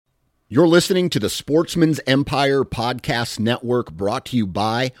You're listening to the Sportsman's Empire Podcast Network, brought to you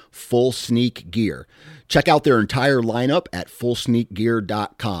by Full Sneak Gear. Check out their entire lineup at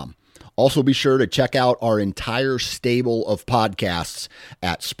fullsneakgear.com. Also be sure to check out our entire stable of podcasts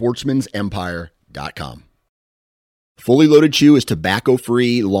at sportsmansempire.com. Fully Loaded Chew is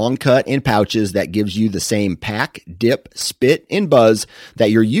tobacco-free, long cut in pouches that gives you the same pack, dip, spit, and buzz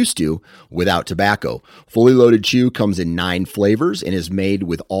that you're used to without tobacco. Fully Loaded Chew comes in 9 flavors and is made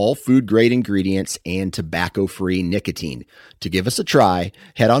with all food-grade ingredients and tobacco-free nicotine. To give us a try,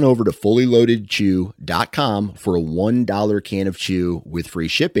 head on over to fullyloadedchew.com for a $1 can of chew with free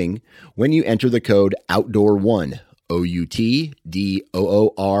shipping when you enter the code OUTDOOR1, OUTDOOR,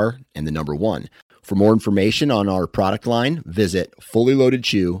 and the number 1. For more information on our product line, visit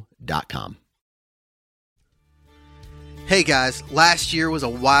fullyloadedchew.com. Hey guys, last year was a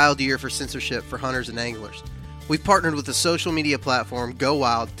wild year for censorship for hunters and anglers. We've partnered with the social media platform Go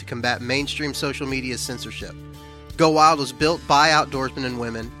Wild to combat mainstream social media censorship. Go Wild was built by outdoorsmen and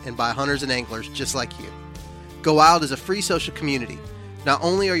women and by hunters and anglers just like you. Go Wild is a free social community. Not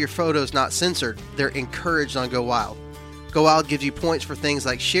only are your photos not censored, they're encouraged on Go Wild. Go Wild gives you points for things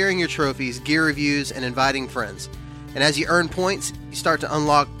like sharing your trophies, gear reviews, and inviting friends. And as you earn points, you start to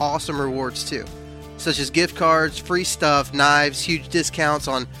unlock awesome rewards too, such as gift cards, free stuff, knives, huge discounts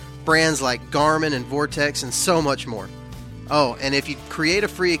on brands like Garmin and Vortex, and so much more. Oh, and if you create a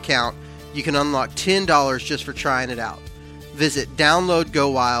free account, you can unlock $10 just for trying it out. Visit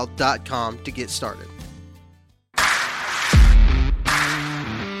downloadgowild.com to get started.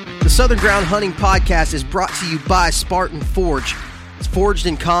 The Southern Ground Hunting Podcast is brought to you by Spartan Forge. It's forged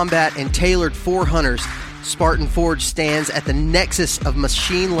in combat and tailored for hunters. Spartan Forge stands at the nexus of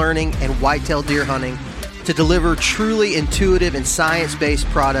machine learning and whitetail deer hunting to deliver truly intuitive and science-based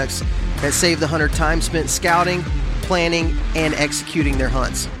products that save the hunter time spent scouting, planning, and executing their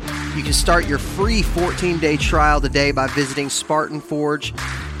hunts. You can start your free 14-day trial today by visiting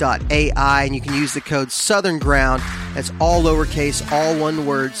SpartanForge.ai, and you can use the code Southern Ground. That's all lowercase, all one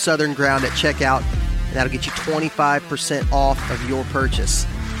word, Southern Ground at checkout, and that'll get you 25% off of your purchase.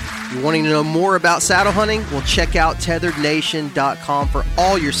 If you're wanting to know more about saddle hunting, well, check out tetherednation.com for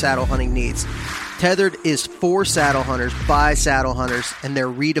all your saddle hunting needs. Tethered is for saddle hunters by saddle hunters, and they're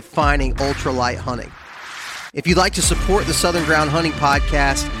redefining ultralight hunting. If you'd like to support the Southern Ground Hunting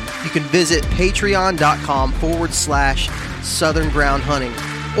Podcast, you can visit patreon.com/Southern Ground Hunting,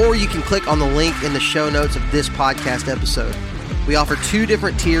 or you can click on the link in the show notes of this podcast episode. We offer 2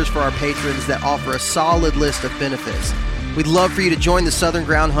 different tiers for our patrons that offer a solid list of benefits. We'd love for you to join the Southern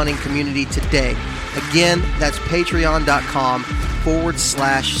Ground Hunting community today. Again, that's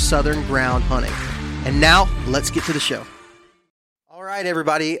patreon.com/Southern Ground Hunting. And now, let's get to the show. All right,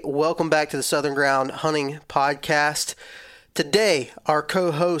 everybody, welcome back to the Southern Ground Hunting Podcast. Today, our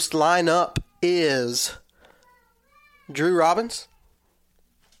co-host lineup is Drew Robbins.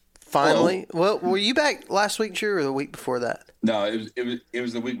 Finally. Hello. Well, were you back last week, Drew, or the week before that? No, it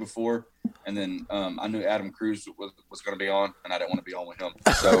was the week before, and then I knew Adam Cruz was going to be on, and I didn't want to be on with him.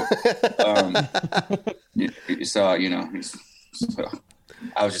 So,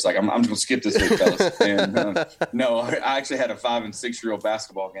 I was just like, I'm just going to skip this week, fellas. And no, I actually had a 5- and 6-year-old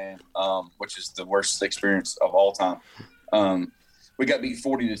basketball game, which is the worst experience of all time. We got beat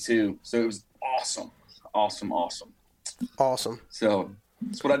 40-2, so it was awesome. So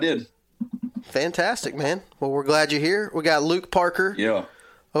that's what I did. Fantastic, man. Well, we're glad you're here. We got Luke Parker. Yeah.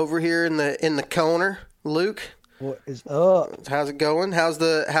 Over here in the corner. Luke, what is up? How's it going? How's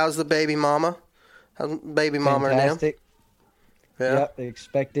the baby mama? How's baby mama now? Fantastic. Yeah. Yep,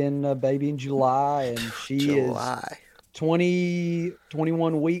 expecting a baby in July, and she is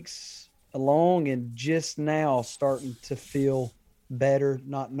 21 weeks along and just now starting to feel better,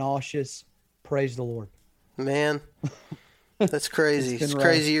 not nauseous. Praise the Lord. Man, that's crazy. It's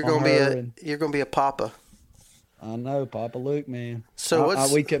crazy you're gonna be a papa. I know, Papa Luke, man. So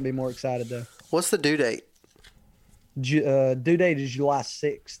we couldn't be more excited though. What's the due date? Due date is July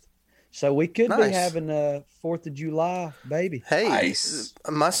 6th. So we could be having a 4th of July baby. Hey, nice.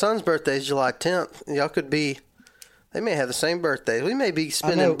 My son's birthday is July 10th. Y'all could be, they may have the same birthday. We may be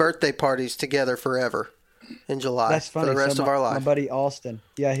spending birthday parties together forever in July. That's funny. For the rest of our life. My buddy Austin,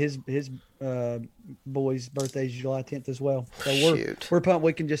 yeah, his boy's birthday is July 10th as well. So we're pumped.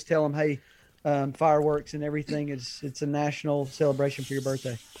 We can just tell him, hey, fireworks and everything. It's a national celebration for your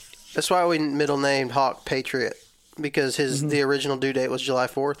birthday. That's why we middle named Hawk Patriot, because the original due date was July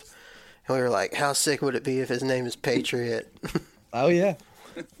 4th. And we were like, how sick would it be if his name is Patriot? Oh, yeah.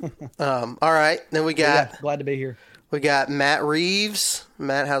 All right. Then we got... Yeah, glad to be here. We got Matt Reeves.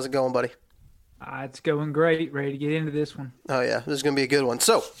 Matt, how's it going, buddy? It's going great. Ready to get into this one. Oh, yeah. This is going to be a good one.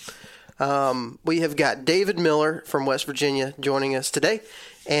 So, We have got David Miller from West Virginia joining us today,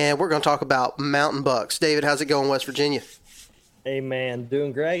 and we're going to talk about mountain bucks. David, how's it going, West Virginia? Hey, man,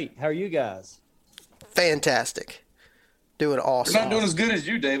 doing great. How are you guys? Fantastic. Doing awesome. We're not doing as good as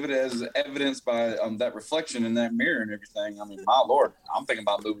you, David, as evidenced by that reflection in that mirror and everything. I mean, my Lord, I'm thinking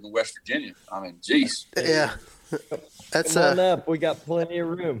about moving to West Virginia. I mean, geez. Yeah. That's Come on up. We got plenty of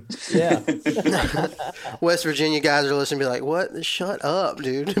room. Yeah. West Virginia guys are listening to be like, what? Shut up,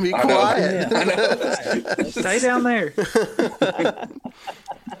 dude. Be quiet. I know. Stay down there.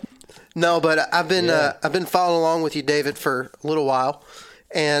 No, but I've been following along with you, David, for a little while.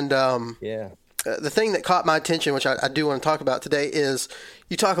 And the thing that caught my attention, which I do want to talk about today, is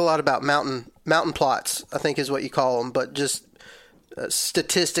you talk a lot about mountain plots, I think is what you call them, but just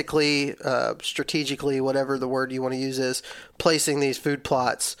statistically, strategically, whatever the word you want to use is, placing these food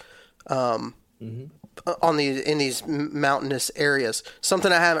plots in these mountainous areas.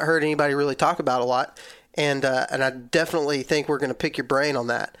 Something I haven't heard anybody really talk about a lot, and I definitely think we're going to pick your brain on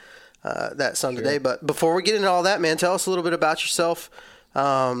that some today. But before we get into all that, man, tell us a little bit about yourself,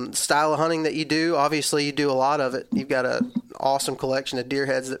 style of hunting that you do. Obviously, you do a lot of it. You've got an awesome collection of deer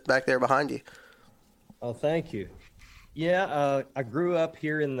heads back there behind you. Oh, thank you. Yeah, I grew up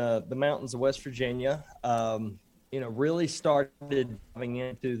here in the mountains of West Virginia. Really started diving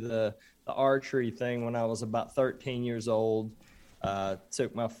into the archery thing when I was about 13 years old.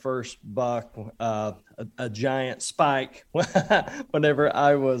 Took my first buck, a giant spike, whenever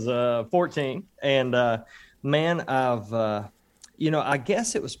I was 14. And man, I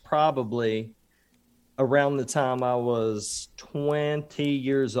guess it was probably around the time I was 20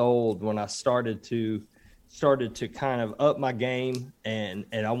 years old when I started to kind of up my game, and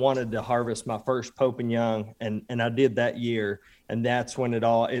I wanted to harvest my first Pope and Young, and I did that year, and that's when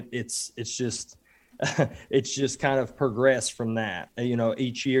it's just it's just kind of progressed from that.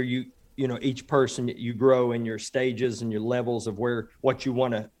 Each year each person, you grow in your stages and your levels of what you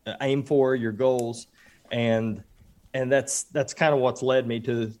want to aim for, your goals, and that's kind of what's led me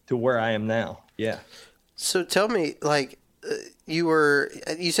to where I am now. Yeah. So tell me, like, you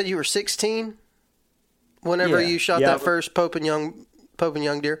said you were 16 whenever you shot that first Pope and Young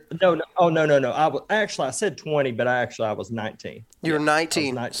deer? No. I said 20, but I was 19. You were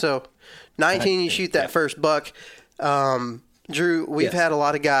 19. So 19, you shoot that first buck. Drew, we've had a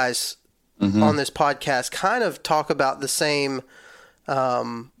lot of guys on this podcast kind of talk about the same,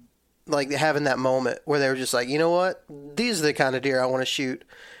 like having that moment where they were just like, you know what? These are the kind of deer I want to shoot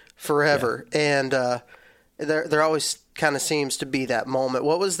forever. Yeah. And there always kind of seems to be that moment.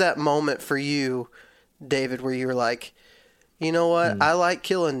 What was that moment for you, David, where you were like, you know what? I like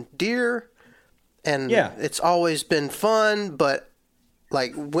killing deer, and it's always been fun, but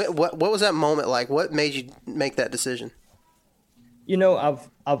like, what was that moment like? What made you make that decision? I've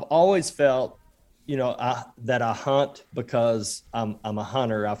always felt, that I hunt because I'm a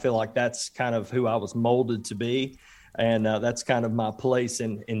hunter. I feel like that's kind of who I was molded to be. And that's kind of my place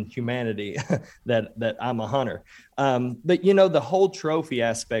in humanity, that I'm a hunter. But, the whole trophy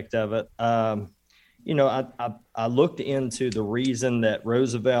aspect of it, I looked into the reason that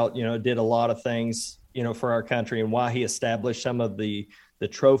Roosevelt, did a lot of things, for our country, and why he established some of the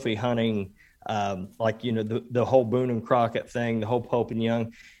trophy hunting, the whole Boone and Crockett thing, the whole Pope and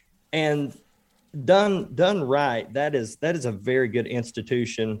Young, and done right. That is a very good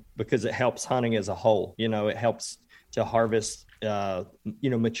institution because it helps hunting as a whole. It helps to harvest,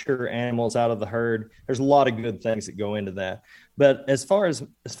 mature animals out of the herd. There's a lot of good things that go into that. But as far as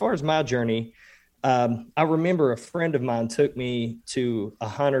my journey, I remember a friend of mine took me to a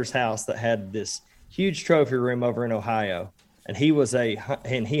hunter's house that had this huge trophy room over in Ohio, and he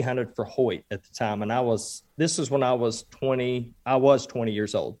hunted for Hoyt at the time. And this is when I was 20. I was 20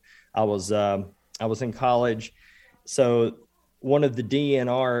 years old. I was in college, so one of the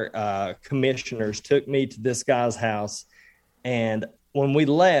DNR commissioners took me to this guy's house, and when we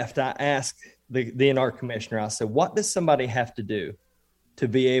left, I asked the DNR commissioner, I said, what does somebody have to do to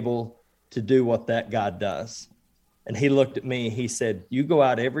be able to do what that guy does? And he looked at me, he said, you go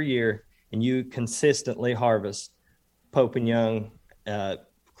out every year and you consistently harvest Pope and Young,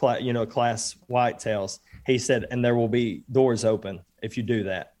 class whitetails. He said, and there will be doors open if you do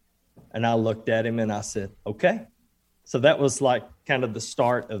that. And I looked at him and I said, okay. So that was like kind of the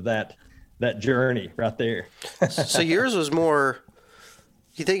start of that journey right there. So yours was more,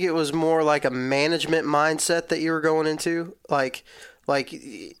 you think it was more like a management mindset that you were going into? Like,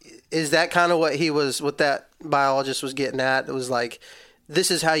 is that kind of what that biologist was getting at? It was like,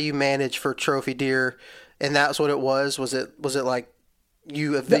 this is how you manage for trophy deer. And that's what it was. Was it like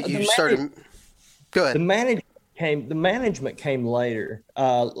you started? Go ahead. The management the management came later,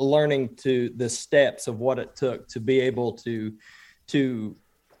 learning to the steps of what it took to be able to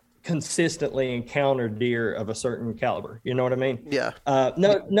consistently encounter deer of a certain caliber. You know what I mean? Yeah.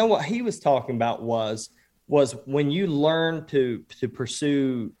 No, what he was talking about was when you learn to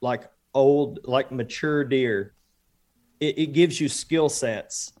pursue like mature deer, it gives you skill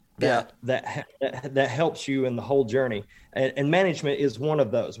sets that helps you in the whole journey. And management is one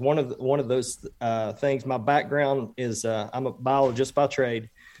of those things. My background is I'm a biologist by trade.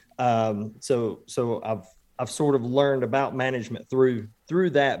 So I've sort of learned about management through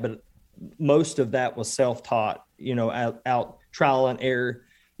that, but most of that was self-taught, out trial and error.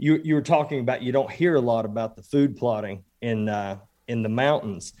 You were talking about, you don't hear a lot about the food plotting in the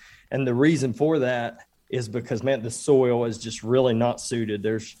mountains. And the reason for that is because, man, the soil is just really not suited.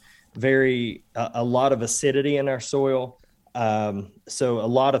 There's a lot of acidity in our soil. So a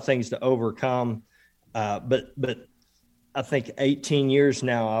lot of things to overcome. But I think 18 years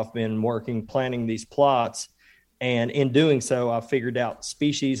now I've been planting these plots. And in doing so, I figured out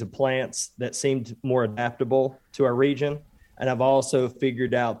species of plants that seemed more adaptable to our region. And I've also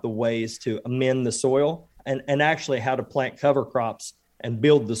figured out the ways to amend the soil and actually how to plant cover crops and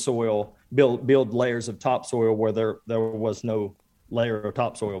build the soil, build layers of topsoil where there was no layer of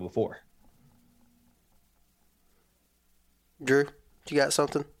topsoil before. Drew, you got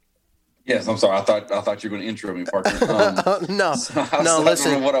something? Yes, I'm sorry. I thought you were going to intro me, Parker. No.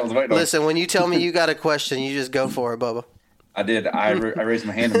 Listen. What I was waiting on. Listen, when you tell me you got a question, you just go for it, Bubba. I did. I raised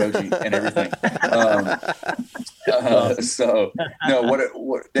my hand emoji and everything. So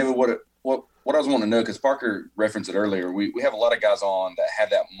no, David, what I was wanting to know, because Parker referenced it earlier, we have a lot of guys on that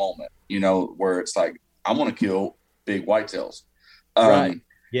have that moment, where it's like, I want to kill big whitetails. Right.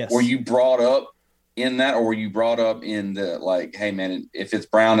 Yes. Were you brought up in that, or were you brought up in the like, hey man, if it's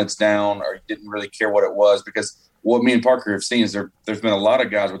brown, it's down, or you didn't really care what it was? Because what me and Parker have seen is there's been a lot of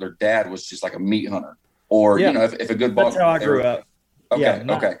guys where their dad was just like a meat hunter, or if a good buck. That's how I grew up. Okay.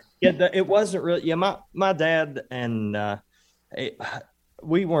 Okay. Yeah, it wasn't really. Yeah, my dad and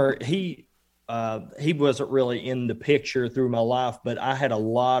we weren't. He wasn't really in the picture through my life, but I had a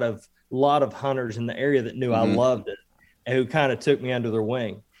lot of hunters in the area that knew I loved it and who kind of took me under their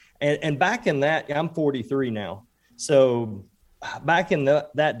wing. And back in that, I'm 43 now. So back in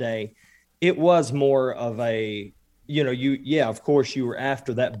that day, it was more of a, of course you were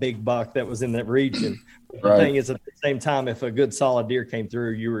after that big buck that was in that region. Right. The thing is, at the same time, if a good solid deer came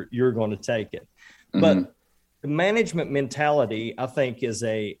through, you were going to take it. Mm-hmm. But the management mentality, I think, is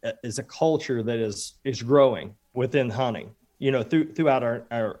a culture that is growing within hunting, throughout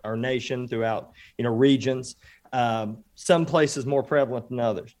our nation, throughout, regions. Some places more prevalent than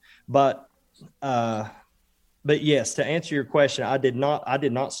others. But yes, to answer your question, I did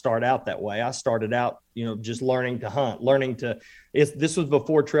not start out that way. I started out, just learning to hunt, this was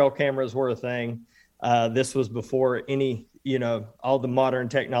before trail cameras were a thing. This was before any, all the modern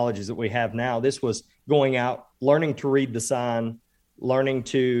technologies that we have now. This was going out, learning to read the sign, learning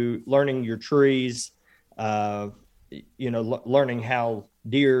your trees, learning how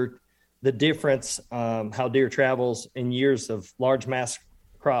the difference, how deer travels in years of large mass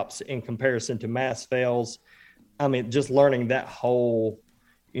crops in comparison to mass fails. I mean, just learning that whole,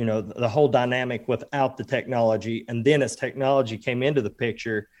 the whole dynamic without the technology. And then as technology came into the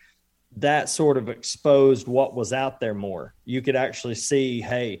picture, that sort of exposed what was out there more. You could actually see,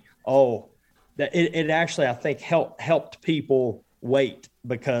 that it actually, I think, helped people wait,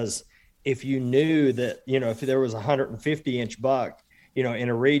 because if you knew that, if there was a 150-inch buck, in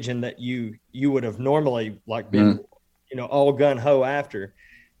a region that you would have normally been, all gun ho after.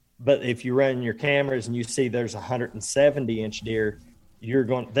 But if you run your cameras and you see there's a 170-inch deer, you're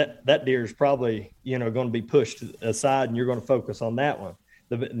going, that deer is probably, going to be pushed aside, and you're going to focus on that one,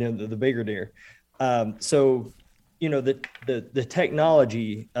 the bigger deer. So, the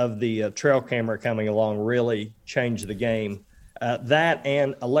technology of the trail camera coming along really changed the game. That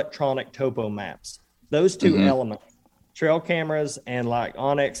and electronic topo maps, those two elements. Trail cameras and like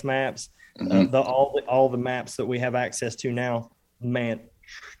Onyx maps, all the maps that we have access to now, man,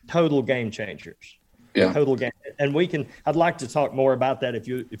 total game changers. Yeah, total game. And I'd like to talk more about that if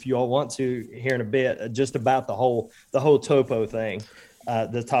you all want to here in a bit, just about the whole topo thing,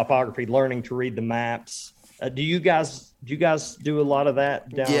 the topography, learning to read the maps. Do you guys do a lot of that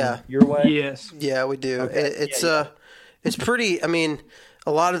down your way? Yes. Yeah, we do. Okay. It's pretty. I mean,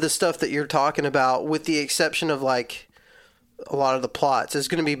 a lot of the stuff that you're talking about, with the exception of like a lot of the plots, is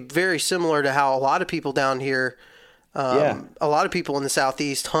going to be very similar to how a lot of people down here, a lot of people in the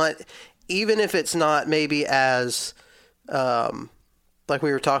Southeast hunt, even if it's not maybe as like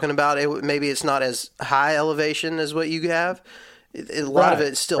we were talking about, maybe it's not as high elevation as what you have. A lot of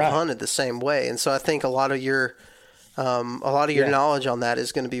it's still hunted the same way, and so I think a lot of your knowledge on that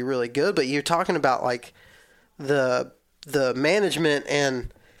is going to be really good. But you're talking about like the management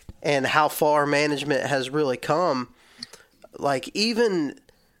and how far management has really come. Like even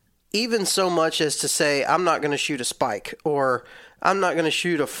so much as to say, I'm not going to shoot a spike or I'm not going to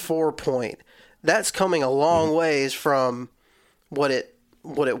shoot a 4-point. That's coming a long ways from what it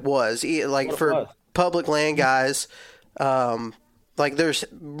was. Like for public land guys, like there's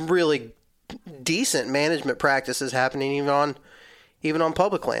really decent management practices happening even on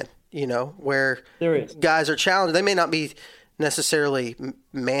public land, where guys are challenged. They may not be necessarily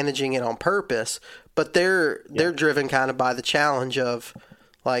managing it on purpose, but they're driven kind of by the challenge of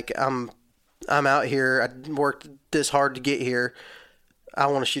like, I'm out here. I worked this hard to get here. I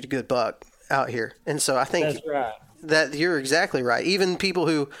want to shoot a good buck out here. And so I think that's right. That you're exactly right. Even people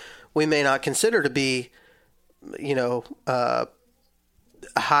who we may not consider to be,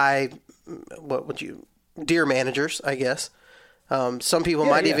 high, deer managers, I guess. Some people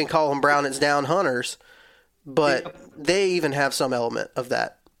might even call them Brownings down hunters, but they even have some element of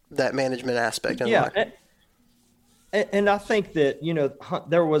that management aspect. And I think that,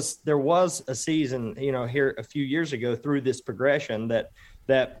 there was a season, here a few years ago through this progression that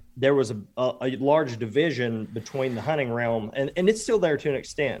there was a large division between the hunting realm, and it's still there to an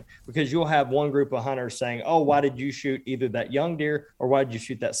extent, because you'll have one group of hunters saying, oh, why did you shoot either that young deer or why did you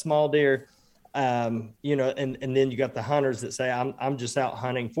shoot that small deer? And then you got the hunters that say, I'm just out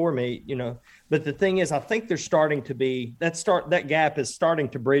hunting for me, but the thing is, I think there's starting to be that gap is starting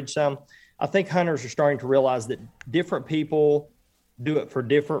to bridge some. I think hunters are starting to realize that different people do it for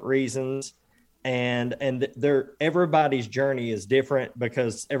different reasons, and everybody's journey is different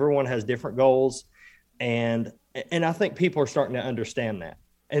because everyone has different goals, and I think people are starting to understand that,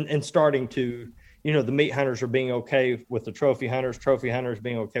 and starting to, the meat hunters are being okay with the trophy hunters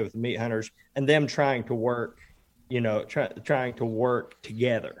being okay with the meat hunters, and them trying to work, trying to work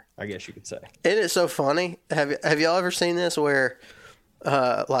together, I guess you could say. It is so funny. Have y'all ever seen this where,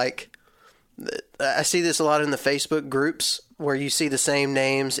 like, I see this a lot in the Facebook groups where you see the same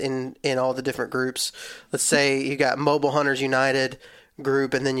names in all the different groups. Let's say you got Mobile Hunters United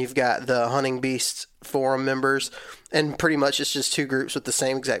group, and then you've got the Hunting Beasts forum members, and pretty much it's just two groups with the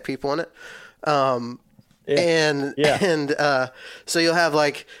same exact people in it. So you'll have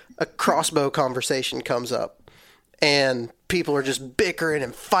like a crossbow conversation comes up, and people are just bickering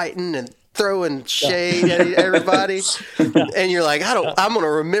and fighting and throwing shade at everybody, and you're like, I'm going to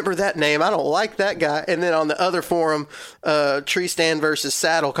remember that name. I don't like that guy. And then on the other forum, tree stand versus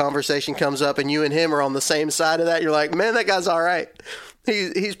saddle conversation comes up, and you and him are on the same side of that. You're like, man, that guy's all right.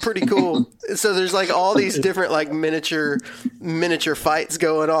 He's pretty cool. So there's like all these different like miniature fights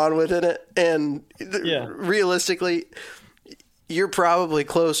going on within it, and realistically, you're probably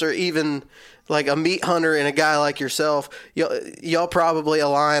closer even. Like a meat hunter and a guy like yourself, y'all probably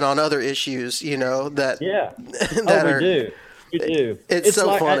align on other issues, that. Yeah. We do. It's so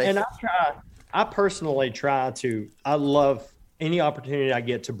like, funny. And I personally I love any opportunity I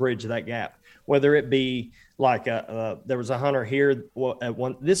get to bridge that gap, whether it be like there was a hunter here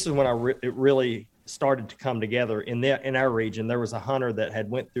this is when it really started to come together in our region. There was a hunter that had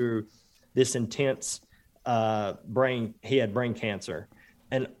went through this intense he had brain cancer.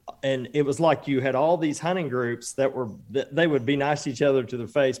 And it was like you had all these hunting groups that they would be nice to each other to their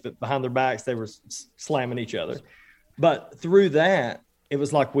face, but behind their backs, they were slamming each other. But through that, it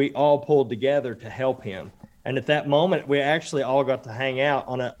was like we all pulled together to help him. And at that moment, we actually all got to hang out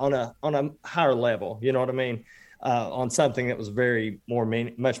on a higher level. You know what I mean? On something that was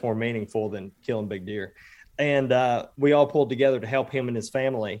much more meaningful than killing big deer. And we all pulled together to help him and his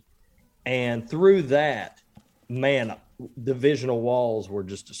family. And through that, man, divisional walls were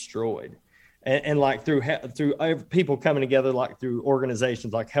just destroyed, and like through people coming together, like through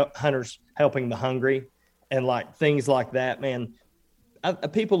organizations like Hunters Helping the Hungry and like things like that, man. I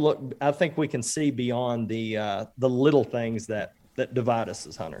think we can see beyond the little things that divide us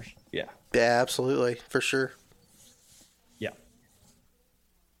as hunters. Yeah, absolutely, for sure. Yeah.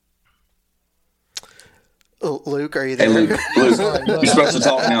 Luke, are you there? Hey, Luke, you're supposed to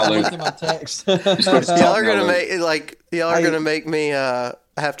talk now, Luke. Y'all are gonna make me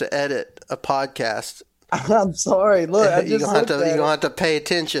have to edit a podcast. I'm sorry. Look, you're gonna have to pay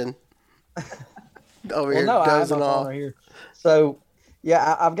attention. Over here, dozing off. Right here. So,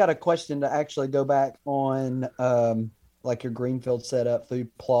 yeah, I've got a question to actually go back on, like your greenfield setup, food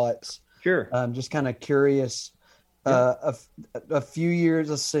plots. Sure. I'm just kind of curious. A few years.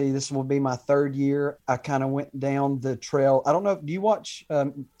 Let's see. This will be my third year. I kind of went down the trail. I don't know. Do you watch?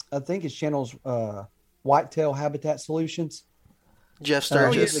 I think his channel's Whitetail Habitat Solutions. Jeff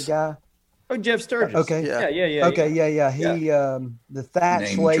Sturgis, the guy. Oh, Jeff Sturgis. Okay. Yeah. Okay. Yeah. He the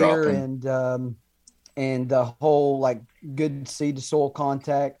thatch Name layer dropping. and the whole like good seed to soil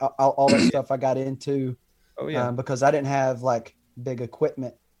contact, all that stuff I got into. Oh yeah. Because I didn't have like big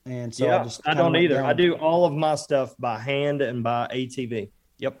equipment. And so I don't either. I do all of my stuff by hand and by ATV.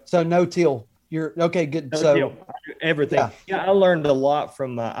 Yep. So no till. You're okay. Good. No so till. I do everything. Yeah. I learned a lot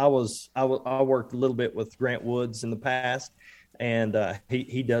from. I worked a little bit with Grant Woods in the past, and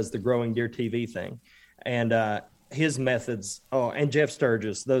he does the Growing Deer TV thing, and his methods. Oh, and Jeff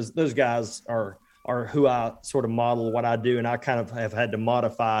Sturgis. Those guys are who I sort of model what I do, and I kind of have had to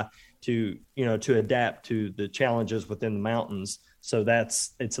modify to adapt to the challenges within the mountains. So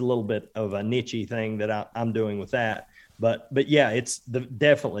it's a little bit of a niche-y thing that I'm doing with that. But yeah, it's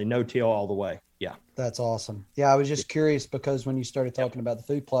definitely no till all the way. Yeah. That's awesome. Yeah. I was just curious because when you started talking about the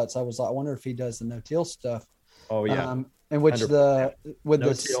food plots, I was like, I wonder if he does the no-till stuff. Oh yeah. And which no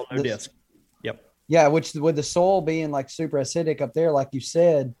till, no disc. Yep. Yeah. Which with the soil being like super acidic up there, like you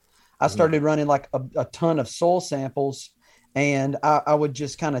said, I started running like a ton of soil samples, and I would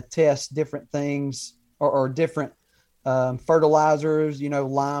just kind of test different things or different fertilizers,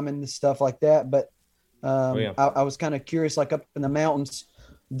 lime and stuff like that. But I was kind of curious, like up in the mountains,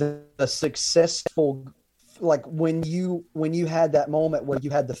 the successful, like when you had that moment where you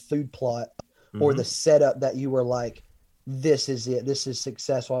had the food plot or the setup that you were like, this is it, this is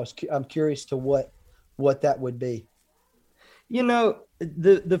successful. I'm curious to what that would be.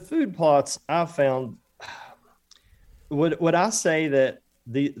 The food plots I found, would I say that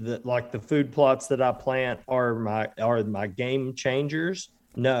the food plots that I plant are my game changers?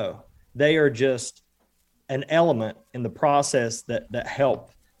 No, they are just an element in the process that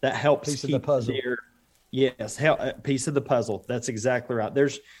helps piece keep of the puzzle. Deer. Yes, a piece of the puzzle. That's exactly right.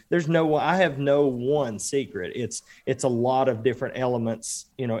 I have no one secret. It's a lot of different elements,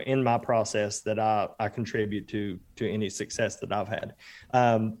 in my process that I contribute to any success that I've had.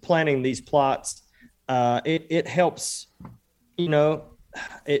 Planting these plots, it helps,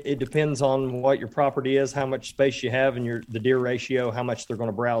 it depends on what your property is, how much space you have, and the deer ratio, how much they're going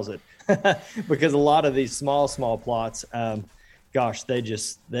to browse it. Because a lot of these small plots,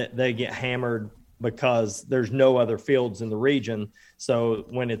 they get hammered because there's no other fields in the region. So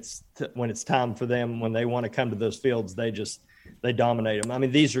when it's time for them, when they want to come to those fields, they dominate them. I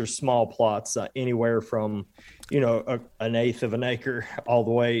mean, these are small plots, anywhere from, an eighth of an acre all the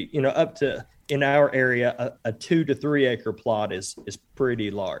way, up to, in our area, a 2 to 3 acre plot is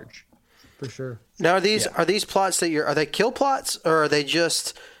pretty large. For sure. Now, are these plots are they kill plots, or are they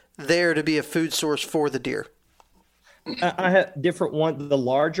just there to be a food source for the deer? I have different ones. The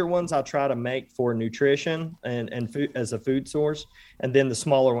larger ones I try to make for nutrition and food as a food source, and then the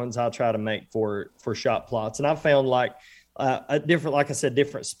smaller ones I try to make for shot plots. And I found like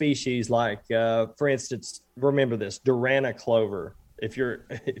different species. Like for instance, remember this Durana clover. If you're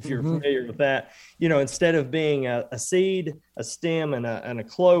familiar with that, instead of being a seed, a stem, and a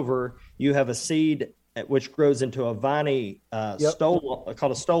clover, you have a seed which grows into a viney stolon,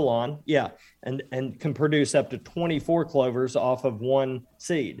 called a stolon, and can produce up to 24 clovers off of one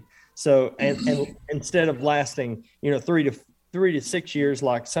seed. So, and instead of lasting, 3 to 6 years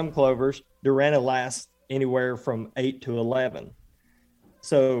like some clovers, Durana lasts anywhere from 8 to 11.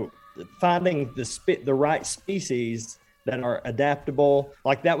 So, finding the right species that are adaptable,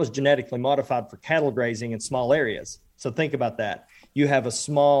 like that was genetically modified for cattle grazing in small areas. So think about that. You have a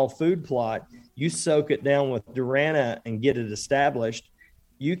small food plot, you soak it down with Durana and get it established.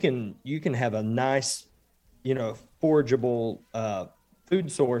 You can have a nice, forageable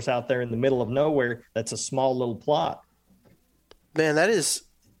food source out there in the middle of nowhere. That's a small little plot. Man, that is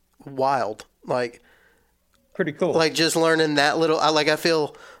wild. Like, pretty cool. Like just learning that little, I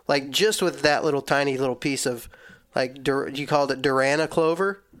feel like just with that little tiny little piece of like, you called it Durana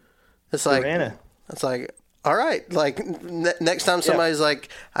clover. It's like, Durana. It's like, all right. Like next time somebody's like,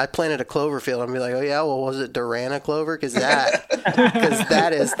 I planted a clover field, I'm be like, oh yeah, well, was it Durana clover? Cause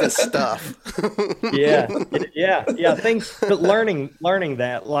that is the stuff. But learning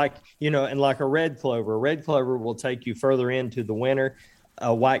that, like, and like a red clover will take you further into the winter.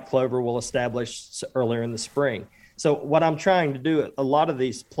 A white clover will establish earlier in the spring. So what I'm trying to do at a lot of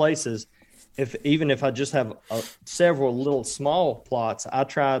these places, even if I just have several little small plots, I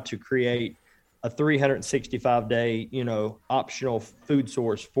try to create a 365-day, optional food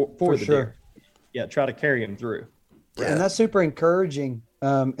source for the deer. Yeah, try to carry them through. Yeah. And that's super encouraging.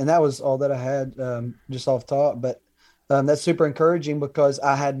 And that was all that I had just off top. But That's super encouraging because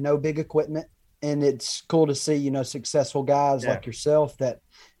I had no big equipment, and it's cool to see, successful guys like yourself that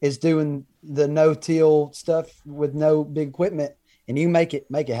is doing the no-till stuff with no big equipment, and you make it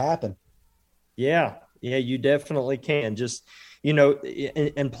happen. Yeah, you definitely can. Just,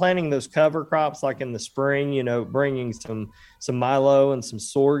 and planting those cover crops like in the spring, bringing some milo and some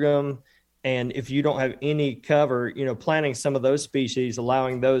sorghum. And if you don't have any cover, planting some of those species,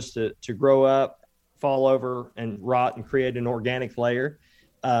 allowing those to grow up, fall over and rot and create an organic layer.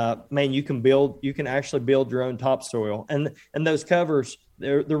 Man, you can actually build your own topsoil, and those covers,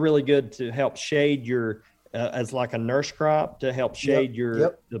 they're really good to help shade your, as like a nurse crop to help shade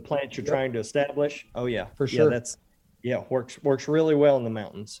the plants you're trying to establish. Oh yeah, for sure. Works really well in the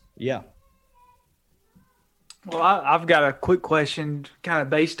mountains. Yeah. Well, I've got a quick question kind of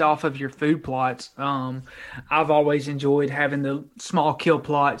based off of your food plots. I've always enjoyed having the small kill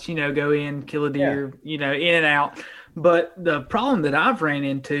plots, go in, kill a deer, in and out. But the problem that I've ran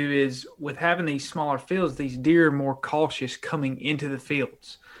into is with having these smaller fields, these deer are more cautious coming into the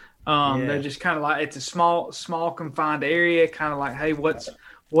fields. They're just kind of like, it's a small confined area, kind of like, hey,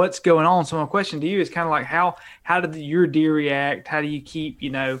 what's going on? So my question to you is kind of like, how did your deer react? How do you keep,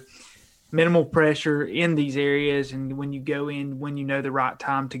 minimal pressure in these areas, and when you go in, when you know the right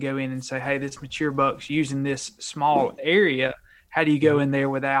time to go in and say, hey, this mature buck's using this small area, how do you go in there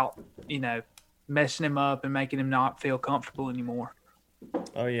without messing him up and making him not feel comfortable anymore?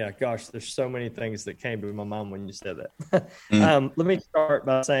 Oh yeah, gosh, there's so many things that came to my mind when you said that. Let me start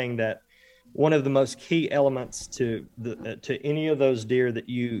by saying that one of the most key elements to any of those deer that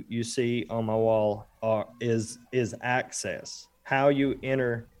you see on my wall is access, how you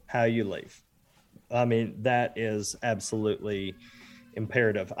enter, how you leave. I mean, that is absolutely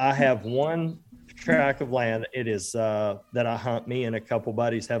imperative. I have one tract of land. It is that I hunt. Me and a couple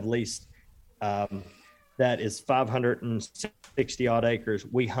buddies have leased. That is 560 odd acres.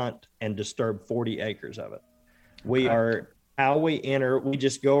 We hunt and disturb 40 acres of it. How we enter, we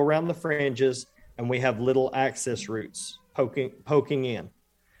just go around the fringes, and we have little access routes poking in.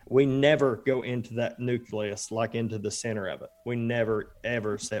 We never go into that nucleus, like into the center of it. We never,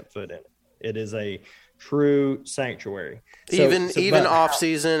 ever set foot in it. It is a true sanctuary. Even off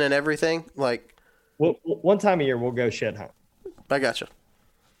season and everything? Like, well, one time a year, we'll go shed hunt. I gotcha.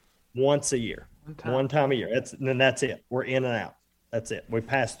 Once a year. One time a year. That's it. We're in and out. That's it. We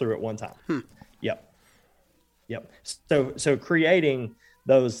pass through it one time. Yep. So creating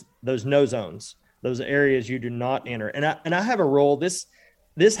those no zones, those areas you do not enter. And I have a rule.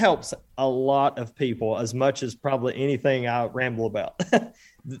 This helps a lot of people as much as probably anything I ramble about.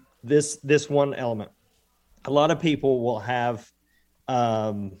 this one element. A lot of people will have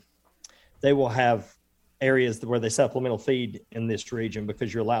areas where they supplemental feed in this region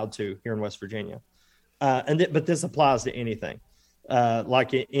because you're allowed to here in West Virginia. But this applies to anything.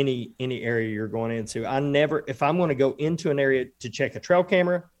 Like any area you're going into. If I'm going to go into an area to check a trail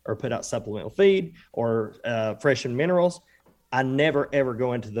camera or put out supplemental feed or freshen minerals, I never ever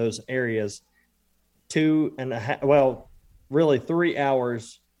go into those areas 3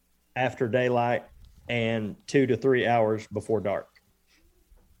 hours after daylight and 2 to 3 hours before dark.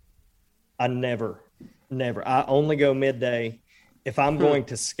 I never. I only go midday. If I'm going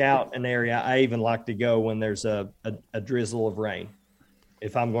to scout an area, I even like to go when there's a drizzle of rain.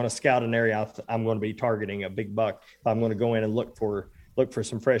 If I'm going to scout an area, I'm going to be targeting a big buck. If I'm going to go in and look for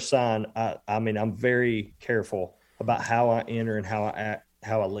some fresh sign, I'm very careful about how I enter and how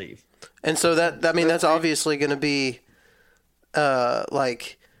I leave. And so that's obviously going to be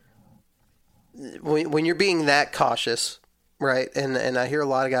like when you're being that cautious, right? And I hear a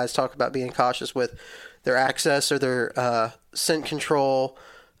lot of guys talk about being cautious with their access or their scent control,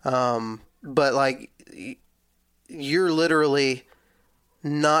 but like you're literally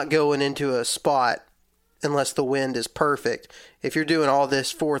not going into a spot unless the wind is perfect. If you're doing all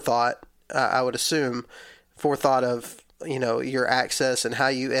this forethought, I would assume forethought of your access and how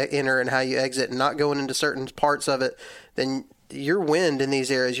you enter and how you exit, and not going into certain parts of it, then your wind in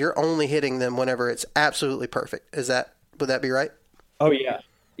these areas, you're only hitting them whenever it's absolutely perfect. Would that be right? Oh yeah.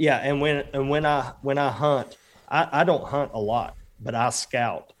 And when I hunt, I don't hunt a lot, but I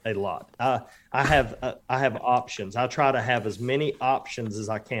scout a lot. I have options. I try to have as many options as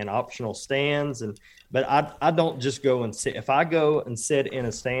I can, optional stands, but I don't just go and sit. If I go and sit in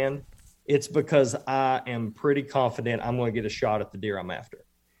a stand, it's because I am pretty confident I'm going to get a shot at the deer I'm after.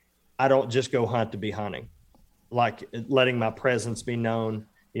 I don't just go hunt to be hunting, like letting my presence be known.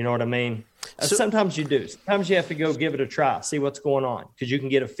 You know what I mean? Sometimes you do. Sometimes you have to go give it a try, see what's going on, because you can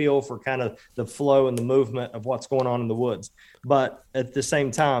get a feel for kind of the flow and the movement of what's going on in the woods. But at the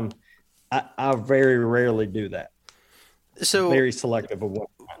same time, I very rarely do that. So very selective of what.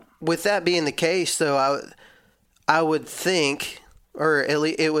 with that being the case, though, I would think, or at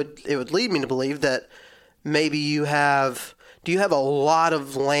least it would lead me to believe that maybe do you have a lot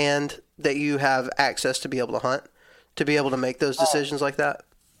of land that you have access to be able to hunt, to be able to make those decisions like that?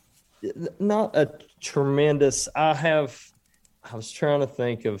 Not a tremendous. I was trying to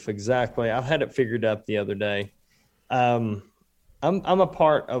think of exactly. I had it figured up the other day. I'm a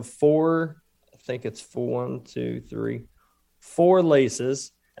part of four. I think it's 4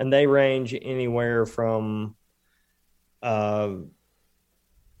 leases, and they range anywhere from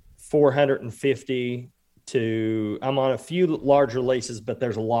 450 to. I'm on a few larger leases, but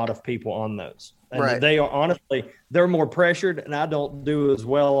there's a lot of people on those. And right. They are honestly, they're more pressured, and I don't do as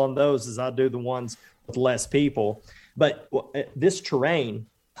well on those as I do the ones with less people. But this terrain,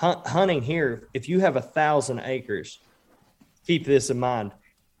 hunting here, if you have 1,000 acres, keep this in mind.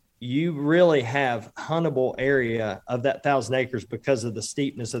 You really have huntable area of that 1,000 acres because of the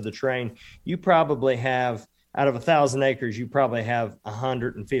steepness of the terrain. You probably have, out of 1,000 acres, you probably have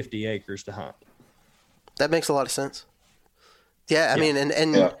 150 acres to hunt. That makes a lot of sense. Yeah, I mean,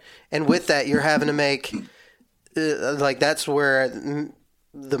 and with that, you're having to make like that's where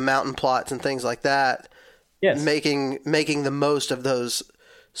the mountain plots and things like that. Yes. Making the most of those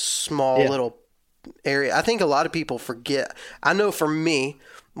small little area. I think a lot of people forget. I know for me,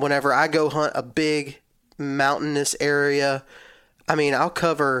 whenever I go hunt a big mountainous area, I mean, I'll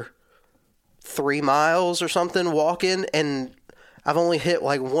cover 3 miles or something walking, and I've only hit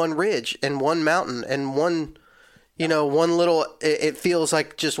like one ridge and one mountain and one little, it feels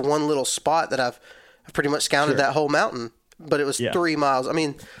like just one little spot that I've pretty much scouted that whole mountain, but it was 3 miles. I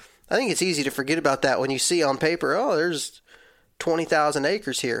mean, I think it's easy to forget about that when you see on paper, oh, there's 20,000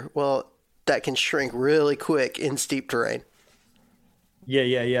 acres here. Well, that can shrink really quick in steep terrain.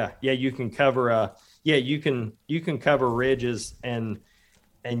 Yeah. You can cover, you can cover ridges, and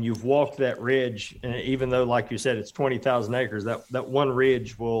you've walked that ridge. And even though, like you said, it's 20,000 acres, that one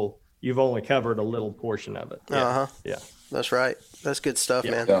ridge you've only covered a little portion of it. Yeah. Yeah. That's right. That's good stuff,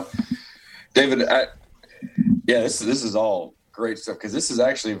 man. So, David, this is all great stuff, because this is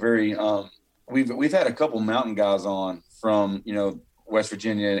actually very we've had a couple mountain guys on from West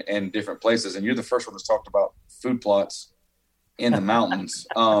Virginia and different places, and you're the first one that's talked about food plots in the mountains,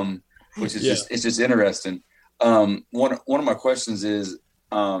 which is just interesting. One of my questions is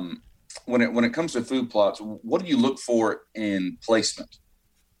when it comes to food plots, what do you look for in placement?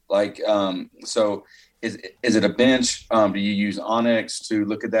 Like, so is it a bench? Do you use Onyx to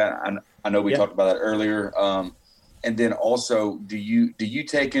look at that? I know we talked about that earlier. And then also, do you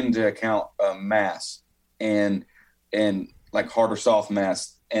take into account mass and like hard or soft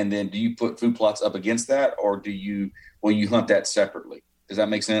mass? And then do you put food plots up against that, or will you hunt that separately? Does that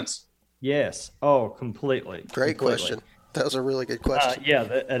make sense? Yes. Oh, completely. Great question. That was a really good question.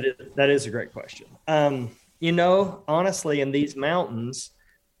 That is a great question. Honestly, in these mountains,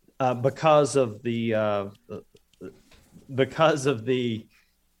 because of the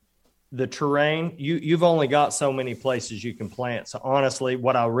terrain, you've only got so many places you can plant. So honestly,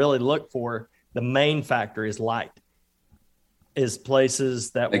 what I really look for, the main factor is light, is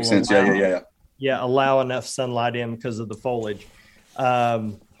places that makes will sense. Allow enough sunlight in because of the foliage.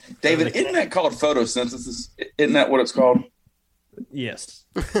 David, isn't that called photosynthesis? Isn't that what it's called? Yes.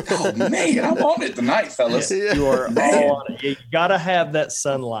 Oh man, I'm on it tonight, fellas. Yeah. You are all on it. You got to have that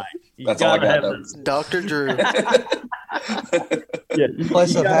sunlight. That's all I got. Dr. Drew.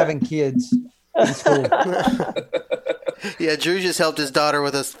 Plus of having kids in school. Yeah, Drew just helped his daughter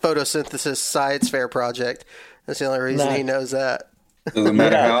with a photosynthesis science fair project. That's the only reason he knows that. Doesn't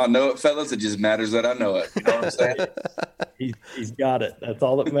matter how I know it, fellas. It just matters that I know it. You know what I'm saying? He's got it. That's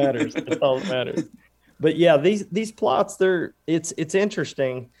all that matters. But yeah, these plots, it's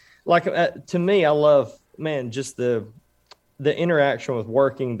interesting. Like to me, I love, man, just the interaction with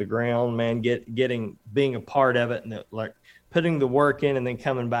working the ground, man, being a part of it, and like putting the work in and then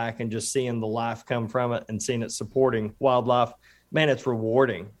coming back and just seeing the life come from it and seeing it supporting wildlife. Man, it's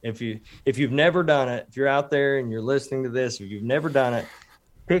rewarding. If you've never done it, if you're out there and you're listening to this, if you've never done it,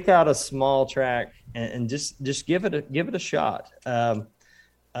 pick out a small track and just give it a shot.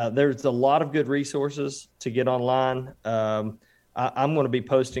 There's a lot of good resources to get online. I'm going to be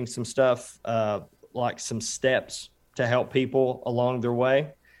posting some stuff, like some steps to help people along their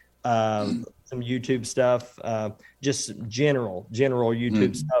way. Some YouTube stuff, just general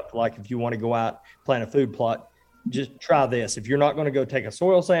YouTube stuff. Like if you want to go out, plant a food plot, just try this. If you're not going to go take a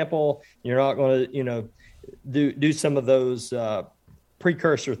soil sample, you're not going to, do some of those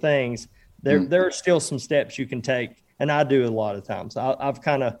precursor things. There are still some steps you can take And I do a lot of times. I've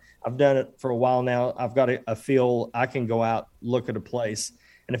done it for a while now. I've got a feel. I can go out, look at a place,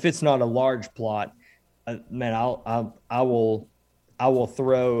 and if it's not a large plot, man, I will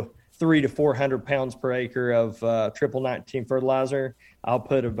throw 300 to 400 pounds per acre of triple 19 fertilizer. I'll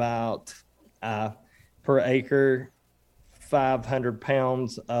put about per acre 500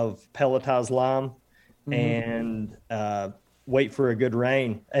 pounds of pelletized lime, and wait for a good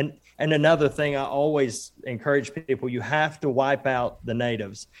rain. And another thing I always encourage people, you have to wipe out the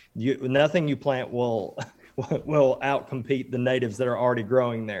natives. Nothing you plant will outcompete the natives that are already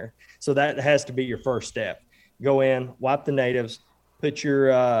growing there. So that has to be your first step. Go in, wipe the natives, put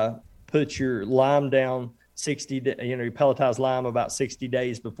your lime down 60, your pelletized lime about 60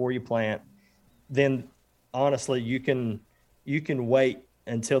 days before you plant. Then honestly, you can wait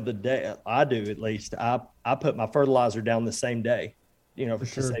until the day. I do, at least. I put my fertilizer down the same day, to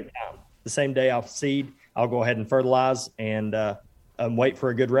save time. The same day I'll seed, I'll go ahead and fertilize and wait for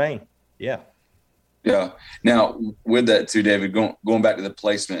a good rain. Yeah. Yeah. Now with that too, David, going back to the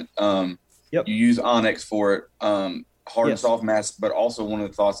placement, you use Onyx for it, hard and soft mass, but also one of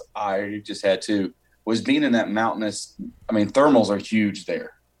the thoughts I just had too was being in that mountainous. I mean, thermals are huge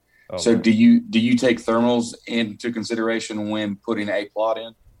there. Oh, so do you take thermals into consideration when putting a plot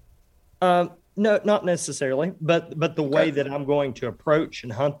in? No, not necessarily, but the way that I'm going to approach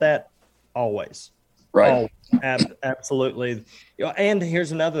and hunt that, always. Right. Absolutely. And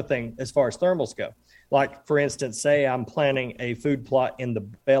here's another thing as far as thermals go. Like, for instance, say I'm planting a food plot in the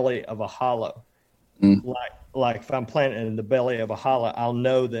belly of a hollow. Like if I'm planting in the belly of a hollow, I'll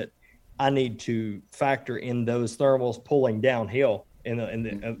know that I need to factor in those thermals pulling downhill in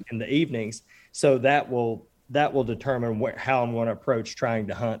the evenings. So that will determine how I'm going to approach trying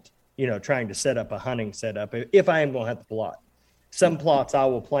to hunt, trying to set up a hunting setup if I am going to hunt the plot. Some plots I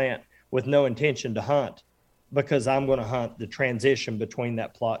will plant with no intention to hunt because I'm going to hunt the transition between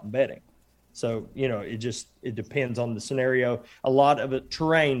that plot and bedding. So, it depends on the scenario. A lot of it,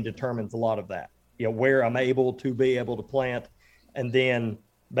 terrain determines a lot of that, where I'm able to plant. And then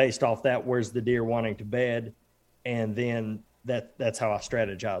based off that, where's the deer wanting to bed? And then that's how I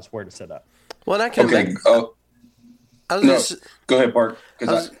strategize where to set up. Well, I can go ahead, Park,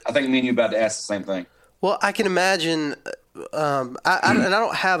 because I think me and you about to ask the same thing. Well, I can imagine, and I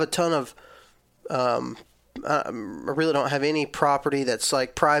don't have a ton of, I really don't have any property that's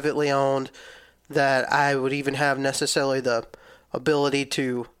like privately owned that I would even have necessarily the ability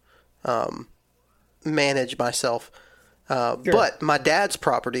to manage myself. Sure. But my dad's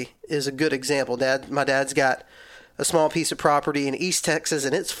property is a good example. My dad's got a small piece of property in East Texas,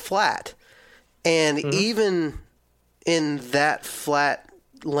 and it's flat. And even in that flat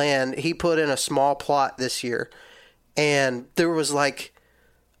land, he put in a small plot this year, and there was like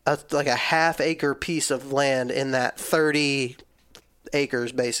a half-acre piece of land in that 30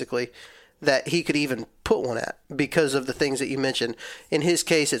 acres, basically, that he could even put one at because of the things that you mentioned. In his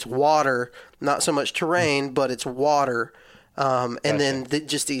case, it's water, not so much terrain, but it's water, and then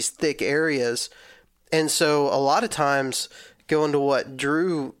just these thick areas. And so a lot of times, going to what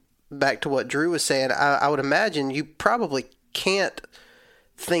Drew was saying, I would imagine you probably can't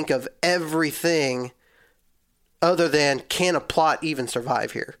think of everything other than, can a plot even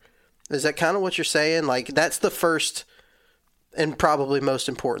survive here? Is that kind of what you're saying? Like, that's the first and probably most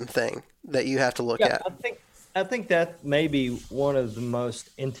important thing that you have to look at. I think that may be one of the most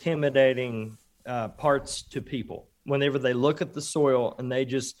intimidating parts to people. Whenever they look at the soil and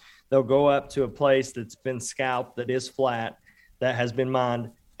they'll go up to a place that's been scalped, that is flat, that has been mined,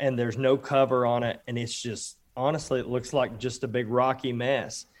 and there's no cover on it. And it's just, honestly, it looks like just a big rocky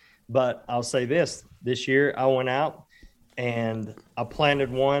mess. But I'll say this year I went out and I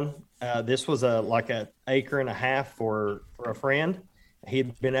planted one. This was like an acre and a half for a friend.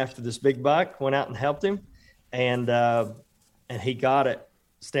 He'd been after this big buck, went out and helped him. And he got it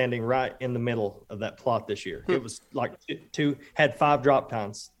standing right in the middle of that plot this year. It was like had 5 drop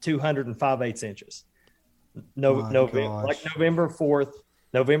tines, 205/8 inches. November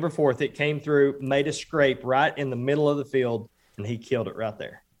 4th, it came through, made a scrape right in the middle of the field, and he killed it right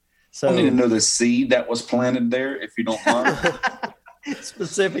there. So I need to know the seed that was planted there, if you don't mind.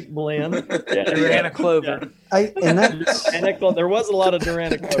 Specific blend. Durana clover. There was a lot of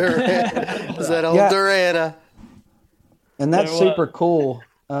Durana clover. Was that old Durana? And that's super cool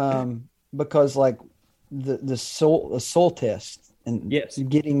because like the soil test and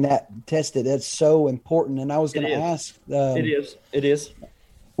getting that tested, that's so important. And I was going to ask. It is.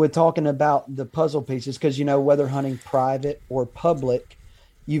 We're talking about the puzzle pieces because, whether hunting private or public,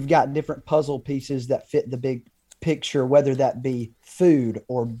 you've got different puzzle pieces that fit the big picture, whether that be food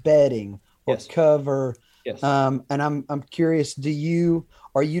or bedding or cover. Yes. And I'm curious,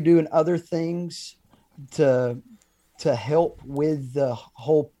 are you doing other things to help with the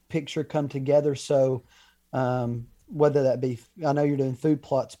whole picture come together? So whether that be, I know you're doing food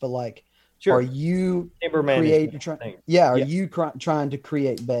plots, but like, Sure. are you Timber creating, management thing. are Yeah. you trying to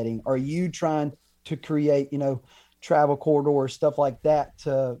create bedding? Are you trying to create, travel corridors, stuff like that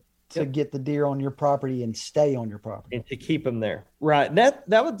to get the deer on your property and stay on your property and to keep them there? Right.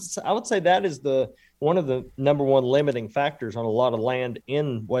 I would say that is one of the number one limiting factors on a lot of land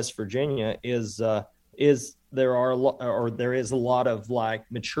in West Virginia is there is a lot of like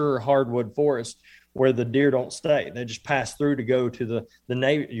mature hardwood forest where the deer don't stay. They just pass through to go to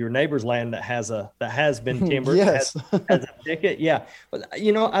your neighbor's land that has been timbered. Yes. has a ticket. Yeah. But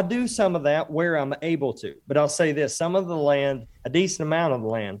I do some of that where I'm able to, but I'll say this, some of the land, a decent amount of the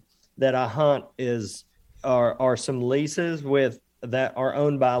land that I hunt are some leases that are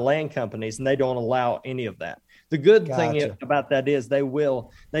owned by land companies, and they don't allow any of that. The good thing about that is they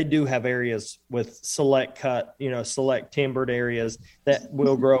do have areas with select timbered areas that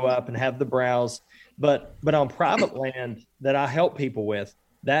will grow up and have the browse. But on private land that I help people with,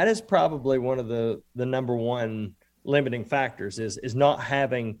 that is probably one of the number one limiting factors is not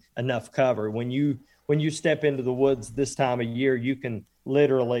having enough cover. When you step into the woods this time of year, you can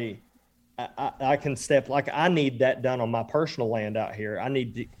literally, I can step, like I need that done on my personal land out here.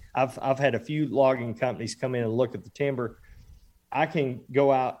 I've had a few logging companies come in and look at the timber. I can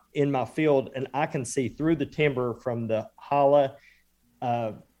go out in my field and I can see through the timber from the holla,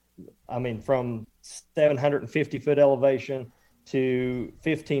 from 750 foot elevation to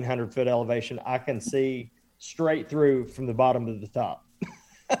 1,500 foot elevation. I can see straight through from the bottom to the top.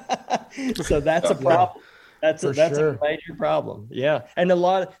 So that's a problem. That's a major problem. Yeah. And a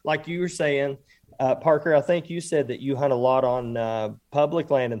lot, like you were saying, Parker, I think you said that you hunt a lot on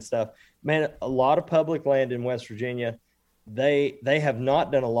public land and stuff. Man, a lot of public land in West Virginia, they have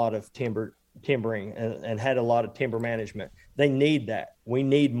not done a lot of timbering and had a lot of timber management. They need that. We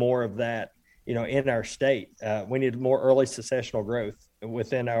need more of that, in our state. We need more early successional growth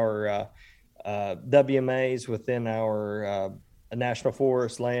within our WMAs, within our national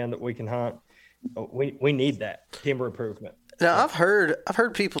forest land that we can hunt. We need that timber improvement. Now, I've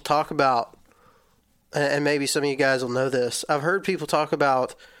heard people talk about, and maybe some of you guys will know this, I've heard people talk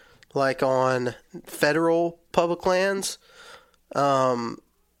about, like on federal public lands, they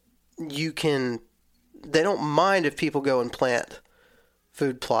don't mind if people go and plant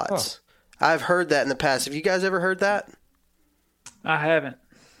food plots. I've heard that in the past. Have you guys ever heard that? I haven't.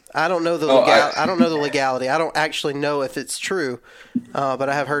 I don't know the I don't know the legality. I don't actually know if it's true, but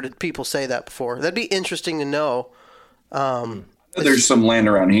I have heard people say that before. That'd be interesting to know. There's some land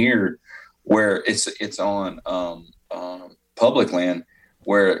around here where it's on public land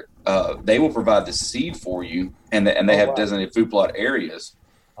where they will provide the seed for you, and they have designated food plot areas,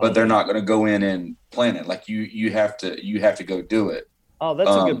 but they're not going to go in and plant it. Like you have to go do it. Oh,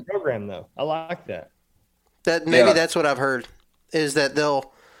 that's a good program though. I like that. That's what I've heard, is that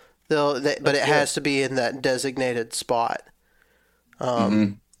but it has to be in that designated spot.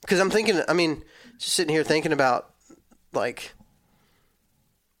 Because I'm thinking, just sitting here thinking about like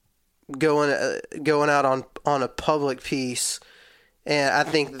going out on a public piece, and I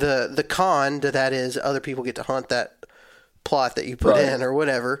think the con to that is other people get to hunt that plot that you put in or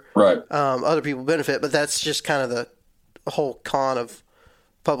whatever. Right. Other people benefit, but that's just kind of the whole con of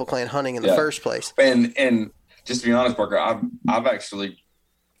public land hunting in the first place. And just to be honest, Parker, I've actually,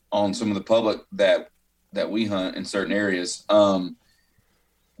 on some of the public that we hunt in certain areas,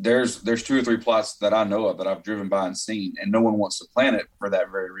 there's 2 or 3 plots that I know of that I've driven by and seen, and no one wants to plant it for that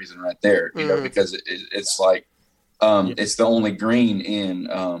very reason right there, because it's like it's the only green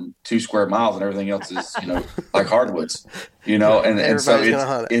in 2 square miles, and everything else is like hardwoods, and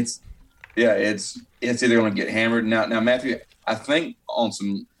so it's either going to get hammered. Now Matthew, I think on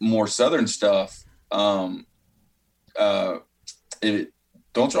some more southern stuff, don't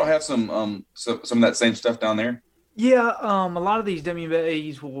y'all have some of that same stuff down there? Yeah, a lot of these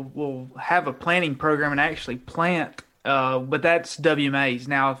WMAs will have a planting program and actually plant, but that's WMAs.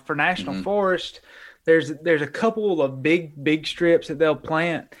 Now, for National Forest, there's a couple of big strips that they'll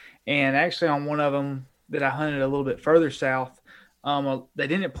plant, and actually on one of them that I hunted a little bit further south, they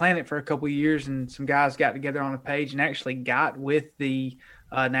didn't plant it for a couple of years, and some guys got together on a page and actually got with the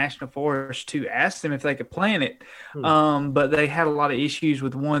National Forest to ask them if they could plant it. But they had a lot of issues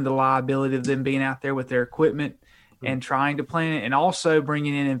with, one, the liability of them being out there with their equipment and trying to plant it, and also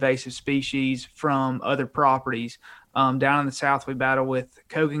bringing in invasive species from other properties. Down in the south, we battle with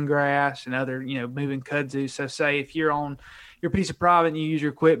kogan grass and other, moving kudzu. So say if you're on, your piece of private and you use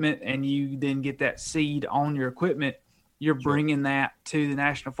your equipment and you then get that seed on your equipment, you're bringing that to the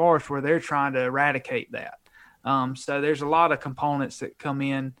National Forest where they're trying to eradicate that. So there's a lot of components that come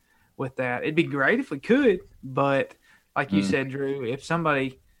in with that. It'd be great if we could, but like you said, Drew, if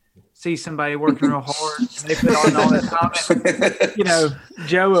somebody sees somebody working real hard and they put on all that time,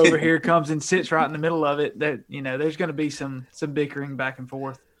 Joe over here comes and sits right in the middle of it, that, there's going to be some bickering back and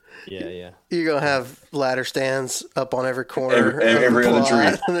forth. Yeah. You're going to have ladder stands up on every corner. Every other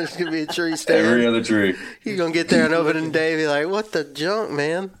tree. There's going to be a tree stand. Every other tree. You're going to get there on opening day and be like, what the junk,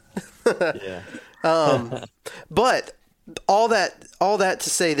 man? Yeah. But all that to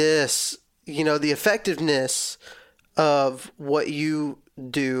say this, the effectiveness of what you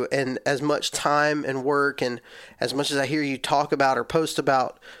do, and as much time and work, and as much as I hear you talk about or post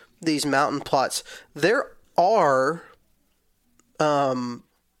about these mountain plots, there are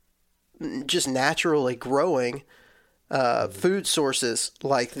just naturally growing food sources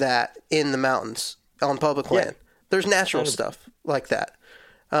like that in the mountains on public land. There's natural stuff like that.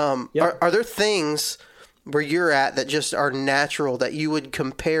 Are there things where you're at that just are natural that you would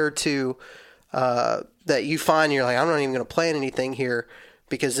compare to that you find you're like, I'm not even going to plant anything here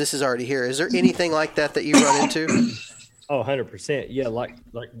because this is already here? Is there anything like that you run into? Oh, 100%. Yeah, like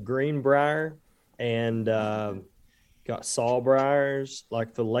greenbrier and got sawbriars,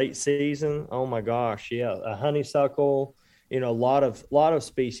 like for late season. Oh my gosh, yeah, a honeysuckle. A lot of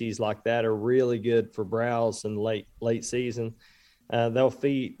species like that are really good for browse in late season. They'll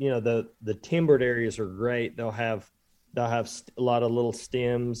feed. The timbered areas are great. They'll have a lot of little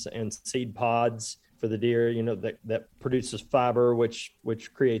stems and seed pods for the deer. That produces fiber, which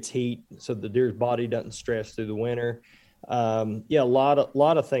creates heat, so the deer's body doesn't stress through the winter. A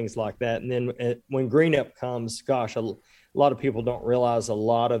lot of things like that. And then when green up comes, gosh, a lot of people don't realize a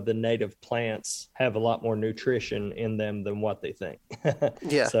lot of the native plants have a lot more nutrition in them than what they think.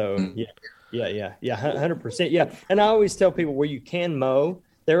 Yeah. So yeah, 100%. Yeah. And I always tell people where you can mow,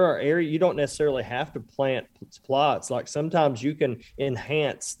 there are areas you don't necessarily have to plant plots. Like sometimes you can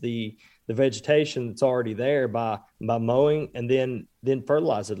enhance the vegetation that's already there by mowing and then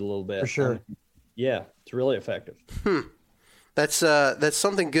fertilize it a little bit. For sure. Yeah, it's really effective. That's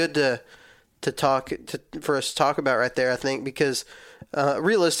something good for us to talk about right there, I think, because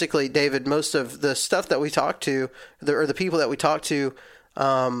realistically, David, most of the stuff that we talk to, or the people that we talk to,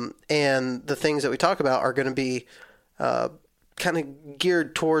 and the things that we talk about are going to be kind of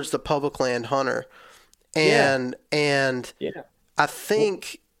geared towards the public land hunter, and I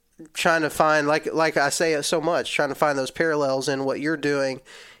think trying to find, like I say it so much, trying to find those parallels in what you're doing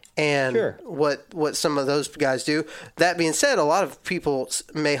and what some of those guys do. That being said, a lot of people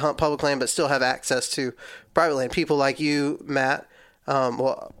may hunt public land but still have access to private land. People like you, Matt,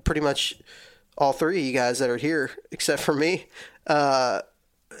 pretty much all three of you guys that are here, except for me, have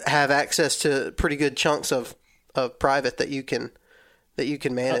access to pretty good chunks of private that you can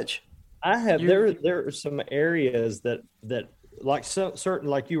manage. I have there are some areas that like certain,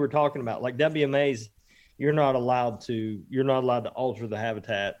 like you were talking about, like WMAs, you're not allowed to alter the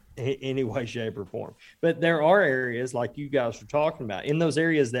habitat in any way, shape, or form. But there are areas like you guys were talking about, in those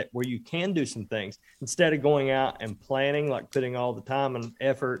areas where you can do some things instead of going out and planning, like putting all the time and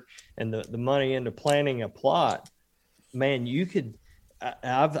effort and the money into planning a plot. Man, you could.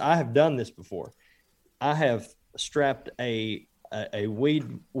 I have done this before. I have strapped a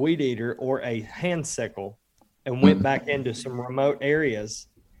weed eater or a hand sickle and went back into some remote areas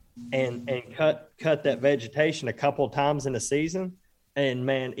and cut that vegetation a couple of times in a season. And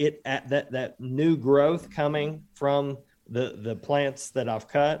man, that new growth coming from the plants that I've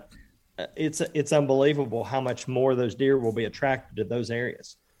cut, it's unbelievable how much more those deer will be attracted to those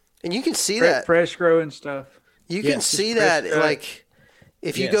areas. And you can see that fresh growing stuff. You can see that, like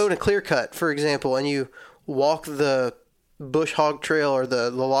if you go to Clear Cut, for example, and you walk the Bush Hog Trail or the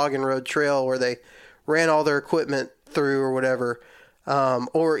Logging Road Trail where they ran all their equipment through or whatever,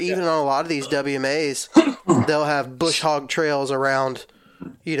 or even on a lot of these WMAs, they'll have bush hog trails around,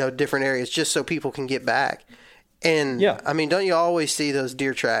 different areas just so people can get back. And I mean, don't you always see those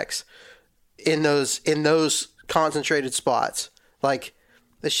deer tracks in those concentrated spots? Like,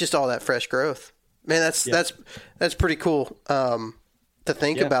 it's just all that fresh growth. Man, that's pretty cool to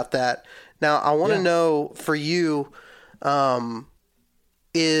think about that. Now, I want to know for you,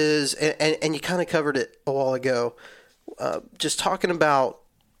 is, and you kind of covered it a while ago, just talking about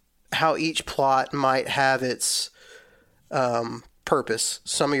how each plot might have its purpose.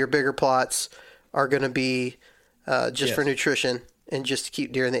 Some of your bigger plots are going to be just for nutrition and just to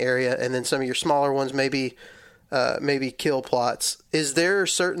keep deer in the area, and then some of your smaller ones maybe kill plots. Is there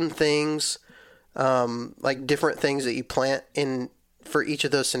certain things like different things that you plant in for each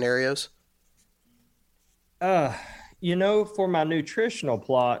of those scenarios? For my nutritional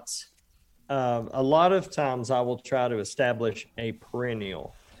plots, a lot of times I will try to establish a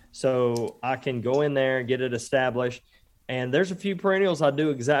perennial. So I can go in there and get it established. And there's a few perennials I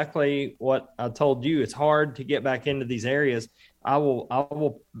do exactly what I told you. It's hard to get back into these areas. I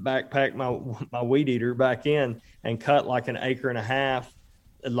will backpack my weed eater back in and cut like an acre and a half,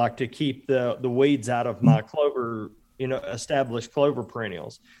 like to keep the weeds out of my clover, established clover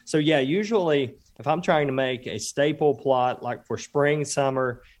perennials. So yeah, usually if I'm trying to make a staple plot, like for spring,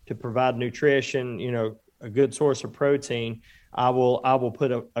 summer, to provide nutrition, a good source of protein, I will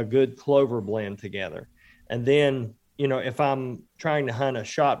put a good clover blend together. And then, if I'm trying to hunt a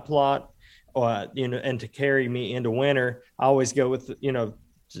shot plot, and to carry me into winter, I always go with,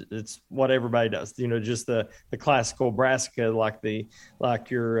 it's what everybody does, just the classical brassica, like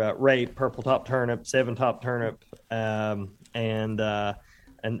your rape, purple top turnip, seven top turnip, and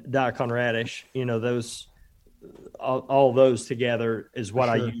daikon radish, those, all those together is what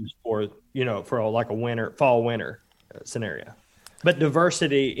I use for a fall winter scenario. But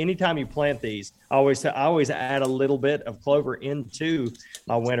diversity, anytime you plant these, I always add a little bit of clover into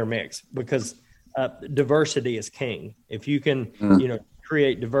my winter mix, because diversity is king. If you can,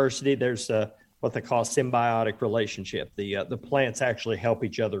 create diversity, there's what they call symbiotic relationship. The plants actually help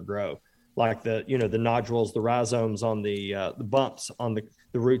each other grow, like the nodules, the rhizomes on the bumps on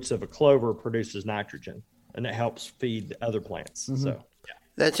the roots of a clover produces nitrogen, and it helps feed other plants. Mm-hmm. So yeah.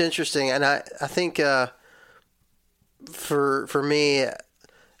 That's interesting, and I think. For me,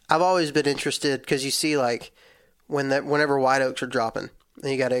 I've always been interested because you see, like, whenever white oaks are dropping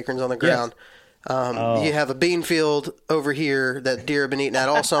and you got acorns on the ground, you have a bean field over here that deer have been eating at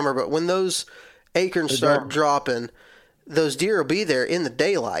all summer. But when those acorns start dropping, those deer will be there in the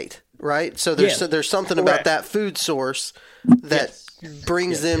daylight, right? So there's something about that food source that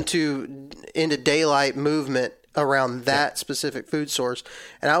brings them into daylight movement around that specific food source.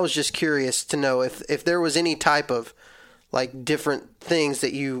 And I was just curious to know if there was any type of like different things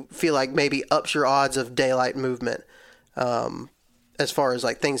that you feel like maybe ups your odds of daylight movement, as far as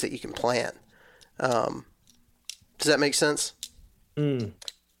like things that you can plant. Does that make sense? Yeah,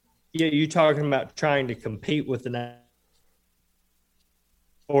 you talking about trying to compete with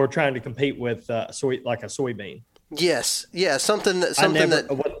or trying to compete with like a soybean? Yes, yeah, something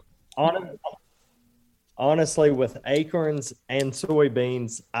that honestly, with acorns and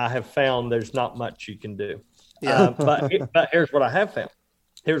soybeans, I have found there's not much you can do. Yeah. But here's what I have found.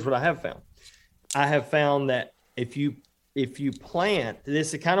 I have found that if you plant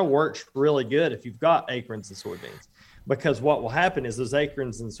this, it kind of works really good if you've got acorns and soybeans, because what will happen is those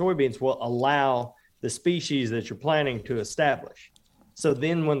acorns and soybeans will allow the species that you're planting to establish. So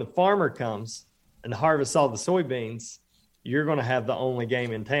then when the farmer comes and harvests all the soybeans, you're going to have the only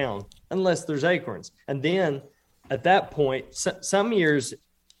game in town unless there's acorns. And then at that point, some years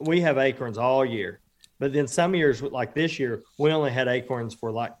we have acorns all year. But then some years, like this year, we only had acorns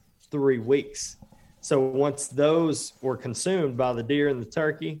for like 3 weeks. So once those were consumed by the deer and the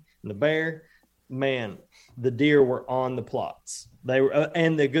turkey and the bear, man, the deer were on the plots. They were,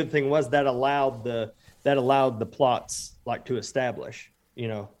 and the good thing was that allowed the plots like to establish.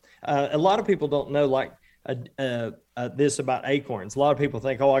 A lot of people don't know like this about acorns. A lot of people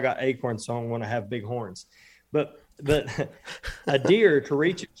think, I got acorns, so I'm going to have big horns. But a deer, to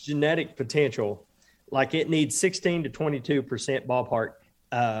reach its genetic potential, like it needs 16 to 22% ballpark,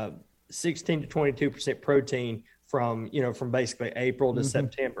 16 to 22% protein from basically April to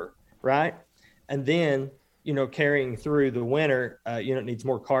September, right? And then, carrying through the winter, it needs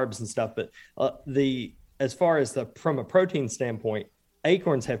more carbs and stuff. But as far as from a protein standpoint,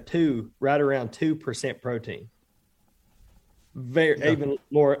 acorns have right around 2% protein. Even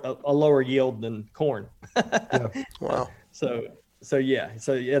more a lower yield than corn. Wow. So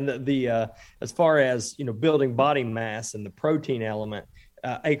and the as far as building body mass and the protein element,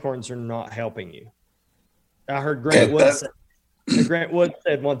 acorns are not helping you. I heard Grant Wood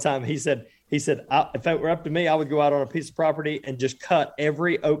said one time. He said if it were up to me, I would go out on a piece of property and just cut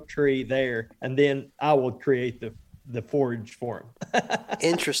every oak tree there, and then I will create the forage for them.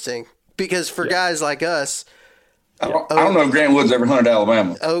 Interesting, because for guys like us, I don't know if Grant Wood's ever hunted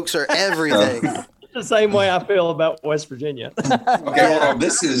Alabama. Oaks are everything. The same way I feel about West Virginia. Okay, hold on.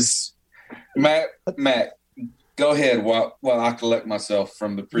 This is Matt. Go ahead while I collect myself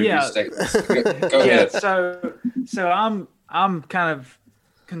from the previous statements. Go ahead. So I'm kind of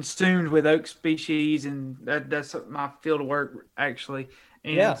consumed with oak species, and that's my field of work actually.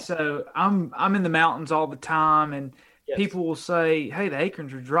 And so I'm in the mountains all the time, and people will say, "Hey, the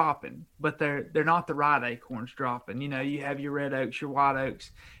acorns are dropping," but they're not the right acorns dropping. You have your red oaks, your white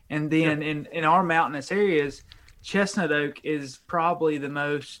oaks, and then in our mountainous areas, chestnut oak is probably the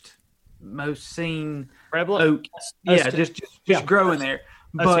most seen prevalent oak. Just growing there.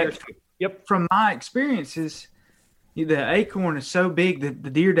 But from my experiences, the acorn is so big that the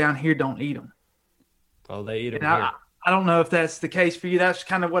deer down here don't eat them. Oh, they eat them here. I don't know if that's the case for you. That's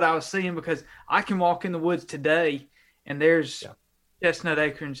kind of what I was seeing, because I can walk in the woods today and there's chestnut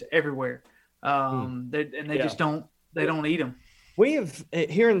acorns everywhere. They just don't eat them. We have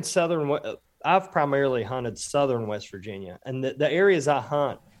here in I've primarily hunted southern West Virginia, and the areas I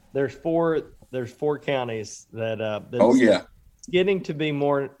hunt, there's four counties that getting to be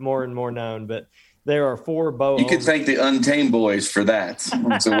more and more known, but there are 4 bow. You could thank the Untamed Boys for that. So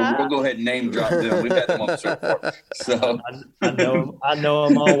we'll go ahead and name drop them. We've had them on the show before. So I know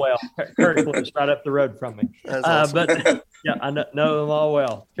them all well. Kirk lives right up the road from me. That's awesome. But I know them all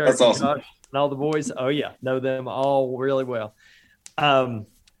well. Kirk, that's awesome. And all the boys. Oh yeah, know them all really well.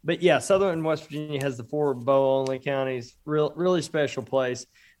 But yeah, southern West Virginia has the 4 bow only counties. Really special place.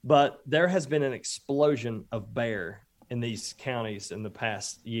 But there has been an explosion of bear in these counties in the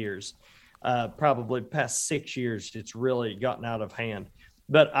past years. Probably past 6 years, it's really gotten out of hand.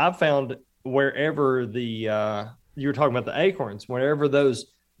 But I've found wherever you were talking about the acorns, wherever those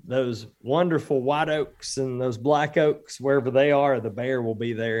wonderful white oaks and those black oaks, wherever they are, the bear will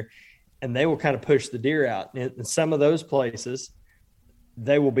be there, and they will kind of push the deer out. And in some of those places,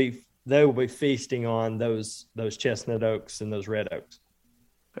 they will be feasting on those chestnut oaks and those red oaks.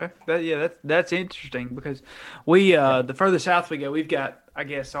 Okay. That's interesting, because we the further south we go, we've got, I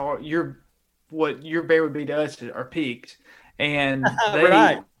guess, what your bear would be to us are pigs, and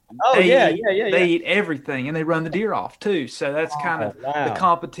they they eat everything, and they run the deer off too. So that's kind of the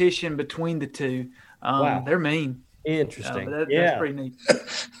competition between the two. They're mean. Interesting. That's pretty neat.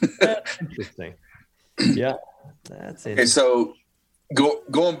 That's interesting. Yeah, that's interesting. Okay, so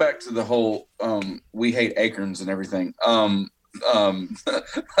going back to the whole we hate acorns and everything.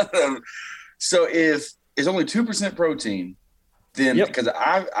 So if it's only 2% protein, then because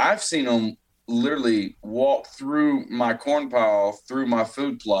I've seen them literally walk through my corn pile, through my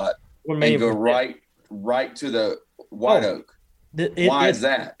food plot, and go right to the white oak. Why is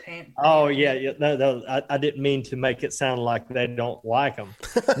that? Oh yeah. No, I didn't mean to make it sound like they don't like them.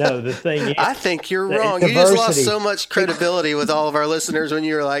 No, the thing is, I think you're wrong. You just lost so much credibility with all of our listeners when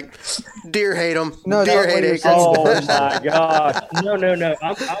you were like, "Deer hate them." Deer hate acorns. Oh my gosh! No.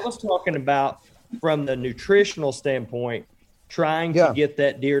 I was talking about from the nutritional standpoint, trying to get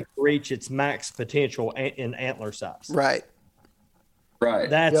that deer to reach its max potential in antler size. Right.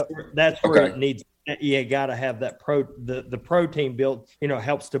 That's where it needs. You got to have that the protein build,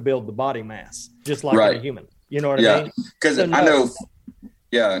 helps to build the body mass, just like in a human. You know what I mean? Because I know.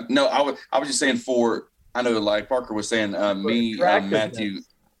 Yeah, no, I was just saying I know, like Parker was saying, me, Matthew,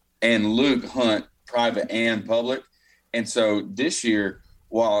 and Luke hunt private and public, and so this year,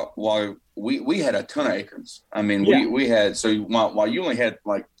 while we had a ton of acorns. I mean, we had, so while you only had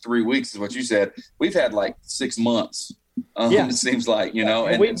like 3 weeks is what you said, we've had like 6 months. It seems like,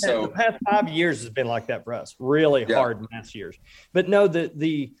 and so the past 5 years has been like that for us, really hard mass years. But no,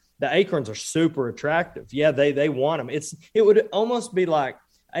 the acorns are super attractive. Yeah, they want them. It would almost be like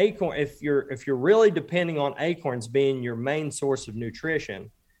acorn if you're really depending on acorns being your main source of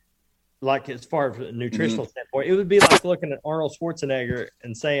nutrition. Like as far as a nutritional standpoint, it would be like looking at Arnold Schwarzenegger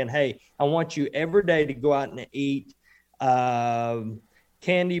and saying, "Hey, I want you every day to go out and eat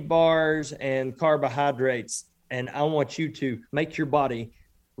candy bars and carbohydrates, and I want you to make your body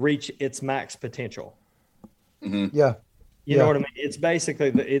reach its max potential." Mm-hmm. Yeah, you know what I mean. It's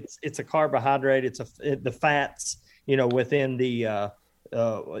basically it's a carbohydrate. It's the fats, within the.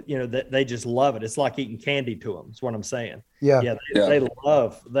 They just love it. It's like eating candy to them. That's what I'm saying. Yeah. They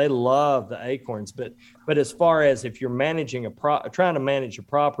love the acorns. But as far as if you're managing trying to manage a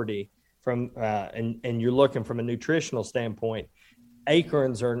property from and you're looking from a nutritional standpoint,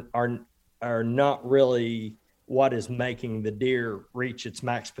 acorns are not really what is making the deer reach its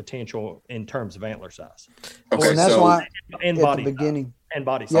max potential in terms of antler size. Okay, and that's why and at body the beginning size, and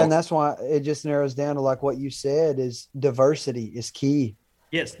body size. Yeah, and that's why it just narrows down to like what you said is diversity is key.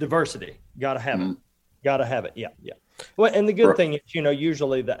 Yes, diversity. Got to have it. Got to have it. Yeah. Well, and the good thing is,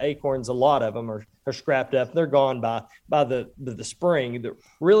 usually the acorns, a lot of them are scrapped up. They're gone by the spring.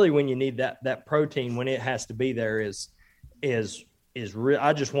 Really, when you need that protein, when it has to be there, is real.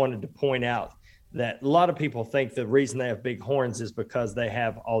 I just wanted to point out that a lot of people think the reason they have big horns is because they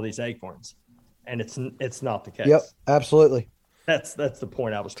have all these acorns, and it's not the case. Yep, absolutely. That's the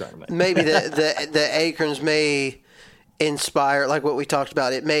point I was trying to make. Maybe the acorns may inspire, like what we talked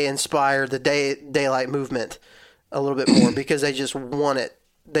about, it may inspire the daylight movement a little bit more because they just want it.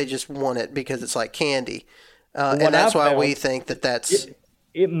 They just want it because it's like candy. And that's why we think that's...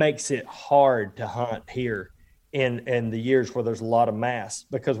 It makes it hard to hunt here in the years where there's a lot of mass,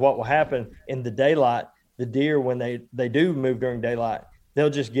 because what will happen in the daylight, the deer, when they do move during daylight, they'll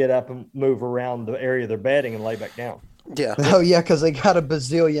just get up and move around the area they're bedding and lay back down. Yeah. Oh, yeah, because they got a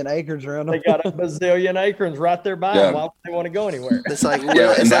bazillion acres around them. They got a bazillion acres right there by them. Why would they want to go anywhere? It's like,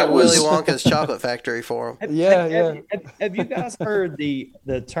 it's like Willy Wonka's chocolate factory for them. Have you guys heard the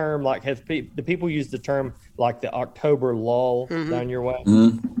term, like, do people use the term like the October lull down your way?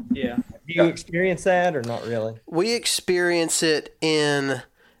 Mm-hmm. Yeah. Do you experience that or not really? We experience it in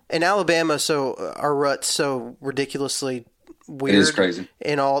Alabama, so our rut's so ridiculously weird. It is crazy.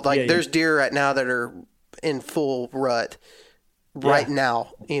 And all, like, there's deer right now that are in full rut right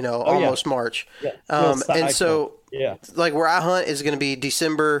now, almost March. Yeah. And so like where I hunt is going to be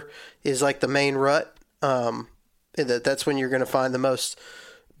December is like the main rut. That's when you're going to find the most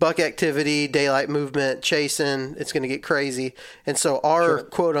buck activity, daylight movement, chasing. It's going to get crazy. And so our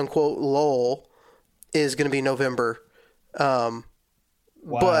quote unquote lull is going to be November. Wow.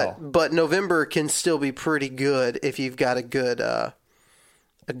 But November can still be pretty good if you've got a good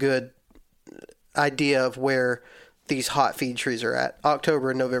idea of where these hot feed trees are at.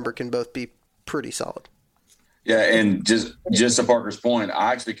 October and November can both be pretty solid. Yeah, and just to Parker's point,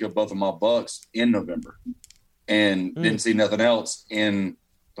 I actually killed both of my bucks in November and didn't see nothing else in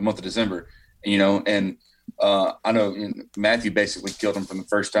the month of December. And I know Matthew basically killed them from the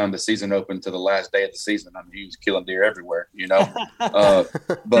first time the season opened to the last day of the season. I mean, he was killing deer everywhere,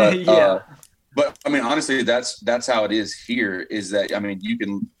 But I mean, honestly, that's how it is here. Is that, I mean, you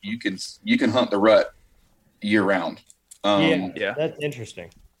can hunt the rut year round. That's interesting.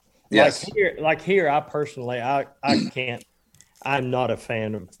 Yes. Like here, I personally, I can't. I'm not a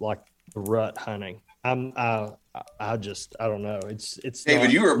fan of like the rut hunting. I don't know. It's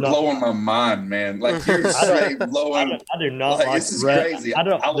David, you are blowing my mind, man. Like you're straight blowing. I do not like this is rut. crazy. I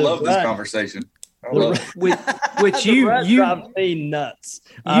love this conversation. Which you drives me nuts.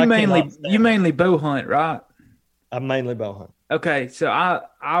 You mainly bow hunt, right? I mainly bow hunt. Okay, so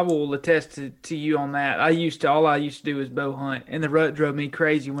I will attest to you on that. All I used to do was bow hunt, and the rut drove me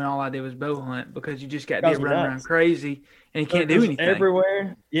crazy when all I did was bow hunt because you just got deer running around crazy and you can't do anything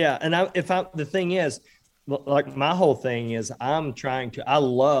everywhere. Yeah, and the thing is, like my whole thing is I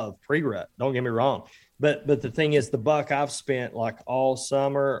love pre-rut. Don't get me wrong. But the thing is, the buck I've spent like all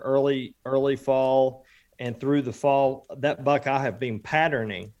summer, early fall, and through the fall, that buck I have been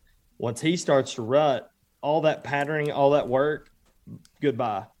patterning. Once he starts to rut, all that patterning, all that work,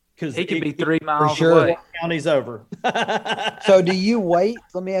 goodbye. Because he can be 3 miles away. County's over. So do you wait?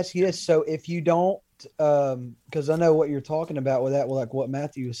 Let me ask you this. So if you don't, because I know what you're talking about with that, like what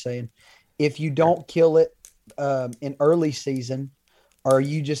Matthew was saying, if you don't kill it in early season, are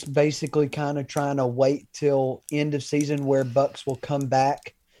you just basically kind of trying to wait till end of season where bucks will come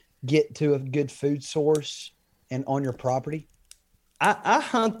back, get to a good food source and on your property? I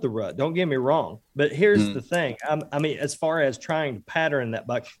hunt the rut. Don't get me wrong. But here's the thing. I mean, as far as trying to pattern that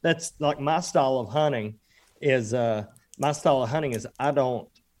buck, that's like my style of hunting is I don't,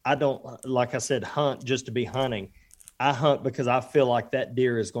 like I said, hunt just to be hunting. I hunt because I feel like that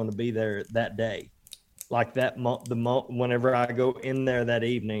deer is going to be there that day. Like that whenever I go in there that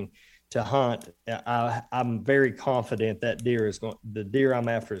evening to hunt, I'm very confident that the deer I'm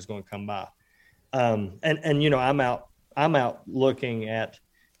after is going to come by. And I'm out looking at,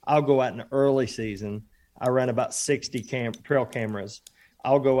 I'll go out in the early season. I run about 60 trail cameras.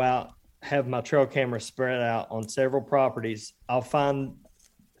 I'll go out, have my trail cameras spread out on several properties. I'm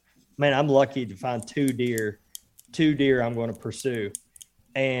lucky to find two deer I'm going to pursue.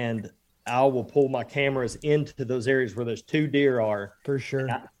 And I will pull my cameras into those areas where those 2 deer are. For sure.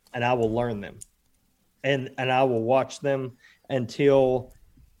 And I will learn them. And I will watch them until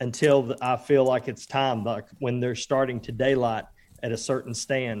I feel like it's time. Like when they're starting to daylight at a certain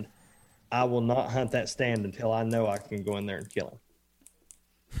stand, I will not hunt that stand until I know I can go in there and kill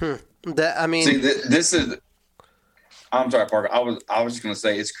him. This is. I'm sorry, Parker. I was just going to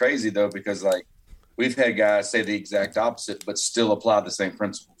say it's crazy though, because like we've had guys say the exact opposite, but still apply the same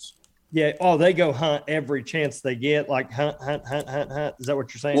principles. Yeah. Oh, they go hunt every chance they get. Like hunt. Is that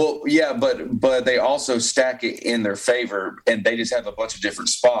what you're saying? Well, yeah, but they also stack it in their favor, and they just have a bunch of different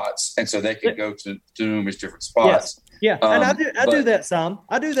spots, and so they can go to numerous different spots. Yeah, and I do that some.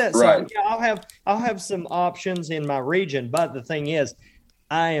 Right. Yeah, I'll have some options in my region, but the thing is,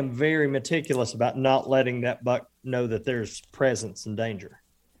 I am very meticulous about not letting that buck know that there's presence and danger.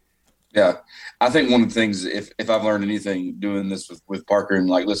 Yeah. I think one of the things, if I've learned anything doing this with Parker and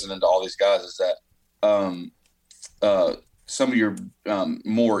like listening to all these guys, is that some of your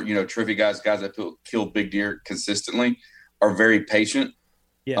more, trophy guys that kill big deer consistently are very patient.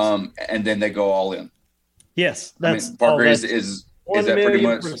 Yes. And then they go all in. Yes. Parker is that pretty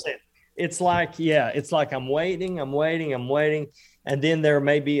much? It's like I'm waiting. And then there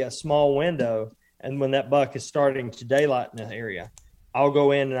may be a small window. And when that buck is starting to daylight in the area, I'll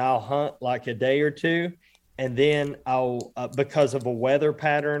go in and I'll hunt like a day or two. And then I'll, because of a weather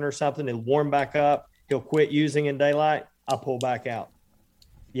pattern or something, it'll warm back up. He'll quit using in daylight. I'll pull back out.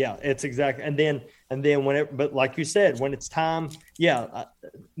 Yeah, it's exactly. And then but like you said, when it's time,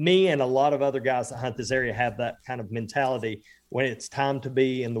 me and a lot of other guys that hunt this area have that kind of mentality. When it's time to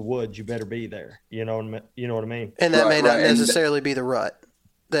be in the woods, you better be there. You know what I mean? And that may not necessarily be the rut.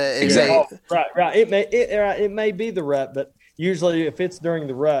 Exactly. Right. It may be the rut, but usually if it's during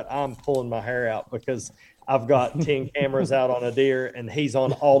the rut, I'm pulling my hair out because I've got 10 cameras out on a deer and he's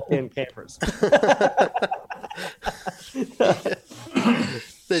on all 10 cameras.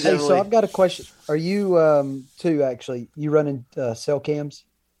 Hey, so I've got a question. Are you you running cell cams?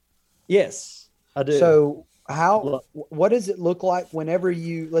 Yes, I do. So what does it look like whenever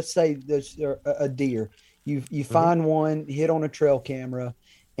you, let's say there's a deer, you find one, hit on a trail camera,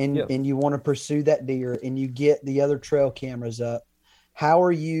 and you want to pursue that deer, and you get the other trail cameras up. How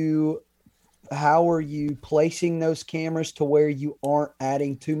are you placing those cameras to where you aren't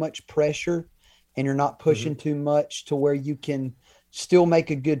adding too much pressure and you're not pushing too much to where you can still make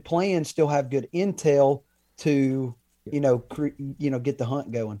a good plan, still have good intel to, get the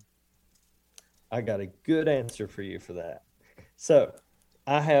hunt going? I got a good answer for you for that. So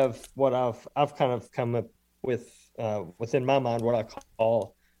I have what I've kind of come up with within my mind, what I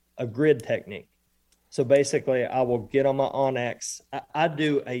call a grid technique. So basically I will get on my Onyx. I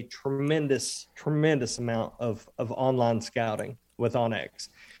do a tremendous amount of online scouting with Onyx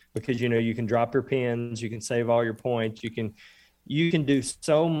because, you can drop your pins, you can save all your points. You can do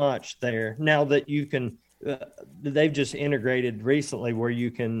so much there now that you can, they've just integrated recently where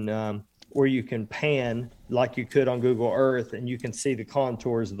you can pan like you could on Google Earth and you can see the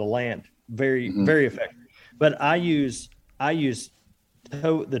contours of the land very effective. But I use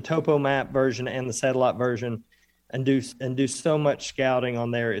the topo map version and the satellite version and do so much scouting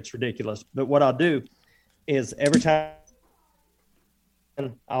on there. It's ridiculous. But what I'll do is every time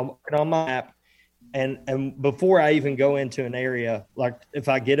I'll mark it on my map, and before I even go into an area, like if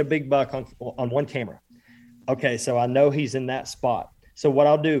I get a big buck on one camera, okay, so I know he's in that spot. So what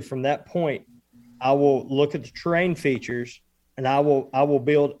I'll do from that point, I will look at the terrain features and I will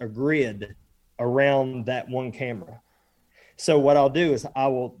build a grid around that one camera. So what I'll do is I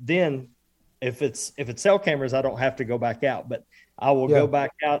will then, if it's cell cameras, I don't have to go back out, but I will go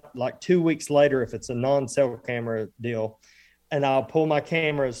back out like 2 weeks later if it's a non-cell camera deal, and I'll pull my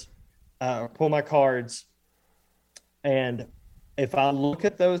cameras, pull my cards, and if I look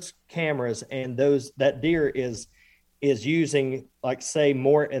at those cameras and that deer is using, like, say,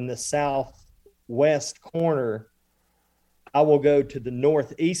 more in the southwest corner, I will go to the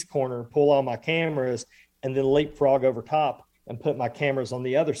northeast corner, pull all my cameras, and then leapfrog over top and put my cameras on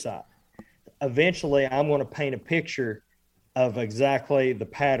the other side. Eventually, I'm going to paint a picture of exactly the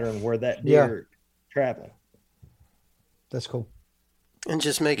pattern where that deer traveling. That's cool. And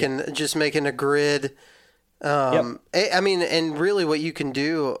just making a grid. I mean, and really what you can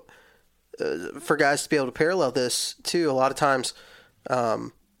do for guys to be able to parallel this too, a lot of times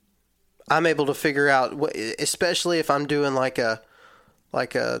I'm able to figure out, especially if I'm doing like a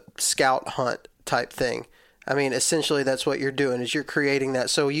scout hunt type thing. I mean, essentially that's what you're doing, is you're creating that.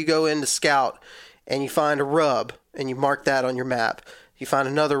 So you go into scout and you find a rub and you mark that on your map. You find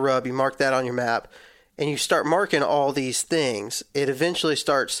another rub, you mark that on your map, and you start marking all these things. It eventually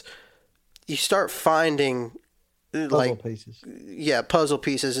you start finding puzzle pieces. Yeah, puzzle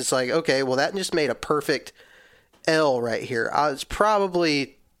pieces. It's like, okay, well, that just made a perfect L right here. It's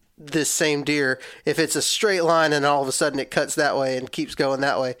probably this same deer. If it's a straight line and all of a sudden it cuts that way and keeps going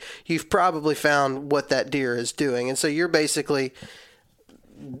that way, you've probably found what that deer is doing. And so you're basically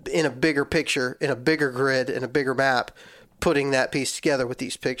in a bigger picture, in a bigger grid, in a bigger map, putting that piece together with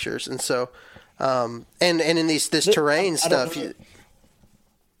these pictures. And so, and in this terrain stuff,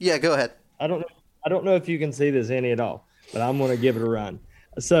 go ahead. I don't know if you can see this any at all, but I'm going to give it a run.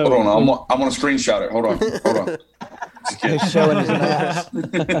 So hold on, I'm going to screenshot it. Hold on. He's showing his ass.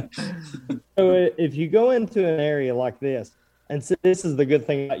 So if you go into an area like this, and so this is the good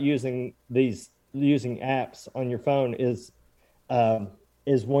thing about using apps on your phone is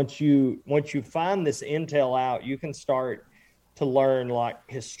once you find this intel out, you can start to learn like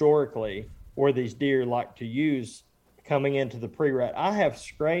historically where these deer like to use coming into the pre-rut. I have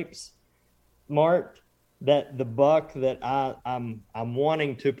scrapes marked that the buck that I'm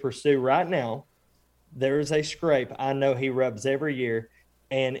wanting to pursue right now, there is a scrape I know he rubs every year,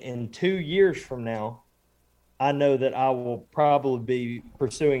 and in 2 years from now, I know that I will probably be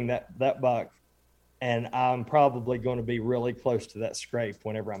pursuing that buck, and I'm probably going to be really close to that scrape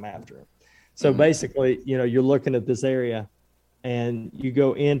whenever I'm after him. So basically, you're looking at this area, and you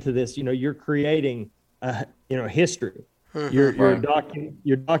go into this. You're creating history. You're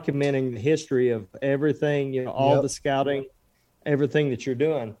documenting the history of everything. All the scouting, everything that you're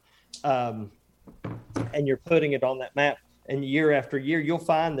doing, and you're putting it on that map. And year after year, you'll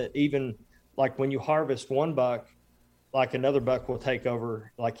find that even like when you harvest one buck, like another buck will take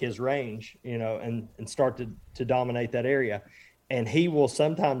over like his range, and start to dominate that area. And he will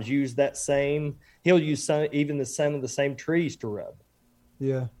sometimes use he'll use some of the same trees to rub.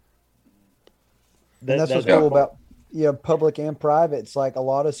 Yeah. And that's what's cool about public and private. It's like a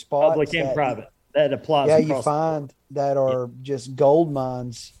lot of spots. Public and private. That applies. Yeah, you find that are just gold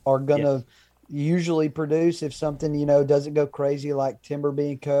mines are going to usually produce, if something, doesn't go crazy like timber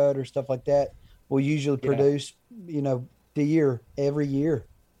being cut or stuff like that, will usually produce, deer every year.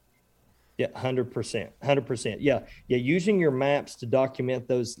 Yeah, 100%. Yeah. Using your maps to document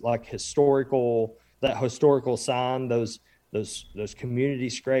those like historical sign, those community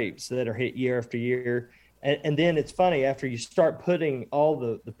scrapes that are hit year after year. And then it's funny, after you start putting all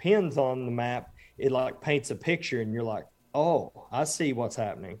the pins on the map, it like paints a picture and you're like, oh, I see what's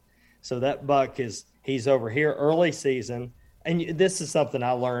happening. So that buck he's over here early season. And this is something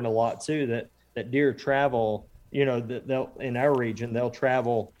I learned a lot too, that deer travel, they'll in our region, they'll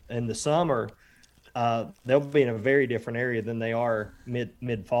travel in the summer. They'll be in a very different area than they are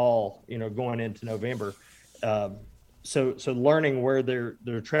mid fall, going into November. So learning where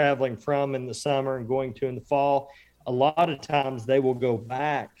they're traveling from in the summer and going to in the fall, a lot of times they will go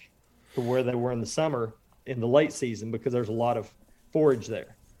back to where they were in the summer in the late season because there's a lot of forage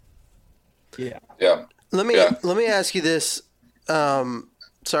there. Yeah. Yeah. Let me ask you this.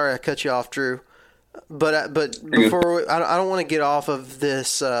 Sorry, I cut you off, Drew. But before I don't want to get off of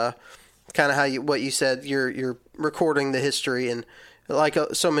this kind of what you said. You're recording the history, and like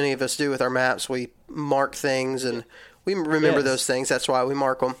so many of us do with our maps, we mark things and we remember those things. That's why we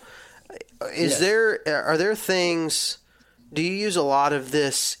mark them. Are there things? Do you use a lot of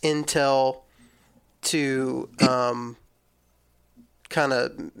this intel to kind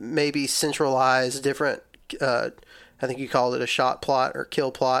of maybe centralize different? I think you called it a shot plot or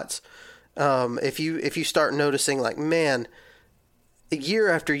kill plots. If you start noticing, like, man, year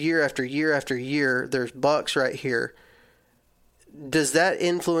after year after year after year, there's bucks right here. Does that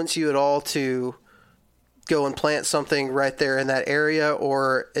influence you at all to go and plant something right there in that area,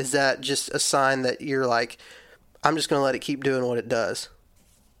 or is that just a sign that you're like, I'm just going to let it keep doing what it does?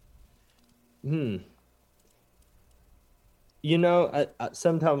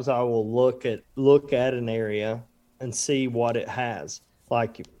 Sometimes I will look at an area and see what it has.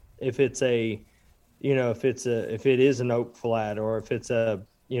 Like if it is an oak flat, or if it's a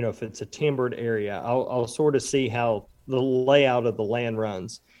timbered area, I'll sort of see how the layout of the land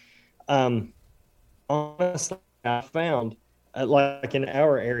runs. Honestly, I found like in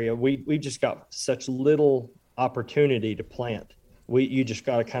our area, we just got such little opportunity to plant. You just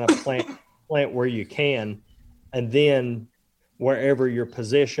got to kind of plant where you can, and then wherever you're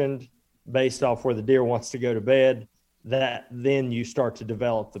positioned based off where the deer wants to go to bed, then you start to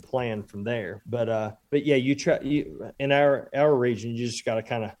develop the plan from there. But yeah, in our region, you just got to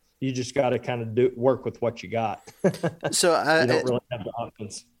kind of work with what you got. So you don't really have the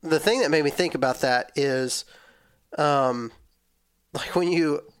options. The thing that made me think about that is, like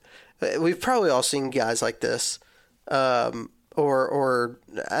we've probably all seen guys like this, and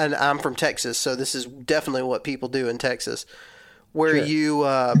I'm from Texas, so this is definitely what people do in Texas, where you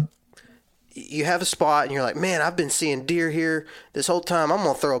have a spot and you're like, man, I've been seeing deer here this whole time. I'm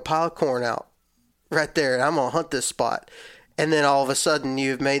going to throw a pile of corn out right there and I'm going to hunt this spot. And then all of a sudden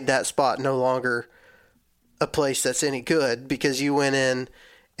you've made that spot no longer a place that's any good because you went in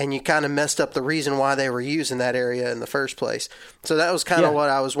and you kind of messed up the reason why they were using that area in the first place. So that was kind of what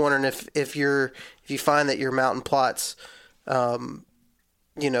I was wondering, if you find that your mountain plots,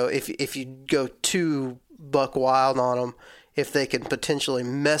 if you go too buck wild on them, if they can potentially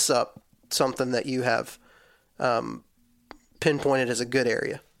mess up something that you have pinpointed as a good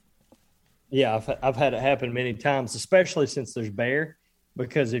area. Yeah, I've had it happen many times, especially since there's bear,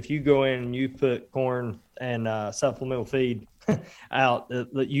 because if you go in and you put corn and supplemental feed out,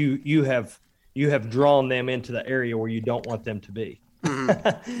 you have you have drawn them into the area where you don't want them to be.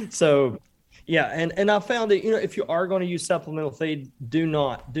 So, yeah. And I found that, if you are going to use supplemental feed, do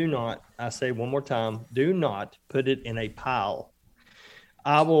not, I say one more time, do not put it in a pile.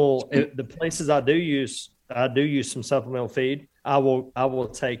 The places I do use some supplemental feed. I will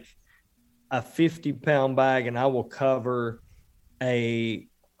take a 50-pound bag and I will cover a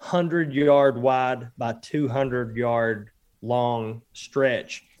 100-yard wide by 200-yard long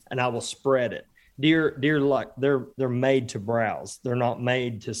stretch, and I will spread it. Deer like they're made to browse. They're not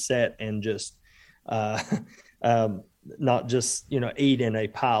made to sit and just not just eat in a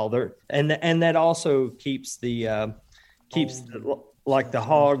pile. And that also keeps the like the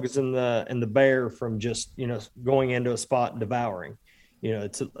hogs and the bear from just going into a spot and devouring.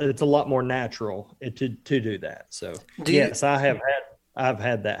 It's a lot more natural to do that. So yes, I've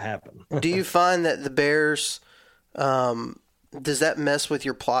had that happen. Do you find that the bears, does that mess with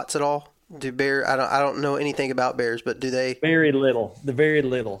your plots at all? I don't know anything about bears, but do they? Very little.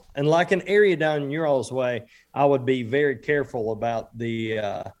 And like an area down your all's way, I would be very careful about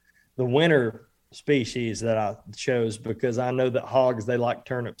the winter species that I chose, because I know that hogs, they like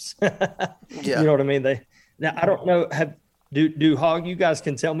turnips. Yeah. You know what I mean? Now I don't know. Do hog? You guys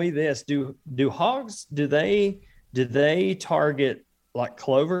can tell me this. Do hogs? Do they target like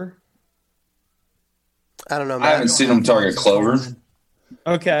clover? I don't know. I haven't seen them target clover.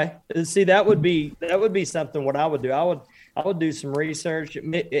 Okay. See, that would be something. What I would do, I would do some research,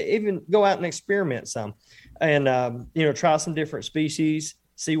 even go out and experiment some, and try some different species.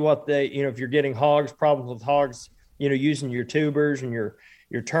 See what if you're getting problems with hogs, using your tubers and your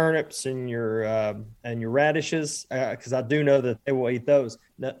turnips and your radishes, because I do know that they will eat those.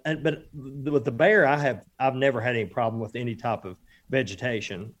 But with the bear, I've never had any problem with any type of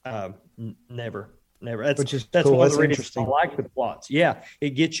vegetation. Never. That's cool. One of the reasons I like the plots. Yeah,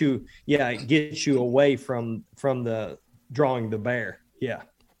 it gets you away from the drawing the bear. Yeah.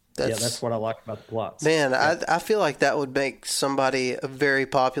 That's what I like about the plots. Man, yeah. I feel like that would make somebody a very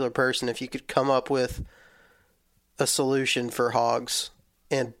popular person if you could come up with a solution for hogs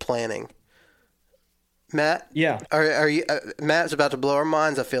and planning. Matt? Yeah. Are you Matt's about to blow our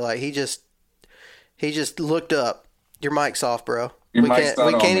minds, I feel like. He just looked up. Your mic's off, bro. We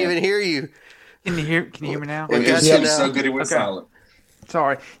can't even hear you. Can you hear me now? It's so good it went silent.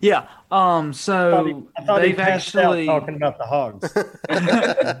 Sorry. Yeah. So I thought they've actually talking about the hogs.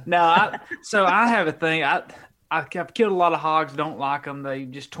 No, I have a thing. I've killed a lot of hogs. Don't like them. They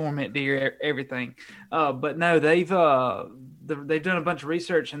just torment deer. Everything. But no, they've done a bunch of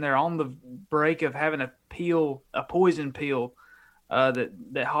research, and they're on the break of having a poison pill that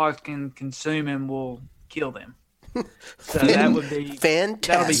hogs can consume and will kill them. So that would be fantastic.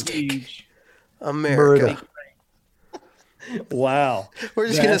 That would be huge. America. Wow. We're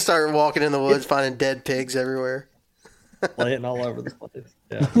just going to start walking in the woods, finding dead pigs everywhere. Laying all over the place.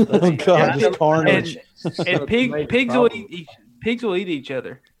 Yeah. Oh, God, carnage. And pigs will eat each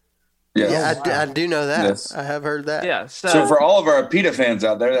other. Yeah, I do know that. Yes. I have heard that. Yeah. So for all of our PETA fans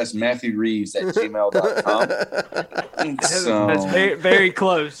out there, that's Matthew Reeves at gmail.com. That's very, very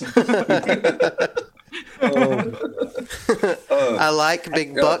close. I like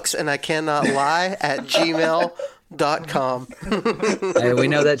big bucks and I cannot lie at gmail.com. Hey, we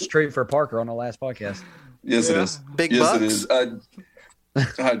know that's true for Parker on the last podcast. Yes, it is. Big bucks? It is.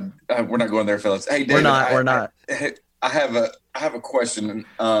 We're not going there, fellas. Hey, David, we're not. I have a question,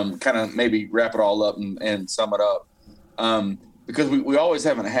 kind of maybe wrap it all up and sum it up. Because we always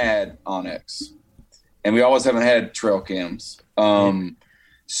haven't had Onyx and we always haven't had trail cams.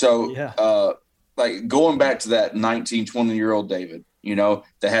 Like going back to that 19, 20-year-old David, that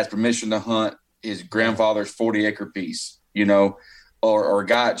has permission to hunt his grandfather's 40-acre piece, or a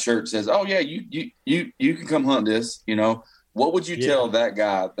guy at church says, "Oh yeah, you can come hunt this." What would you tell that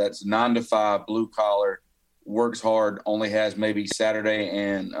guy that's 9 to 5, blue collar, works hard, only has maybe Saturday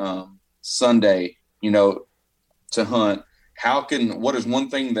and Sunday, to hunt? What is one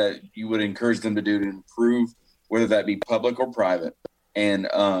thing that you would encourage them to do to improve, whether that be public or private? And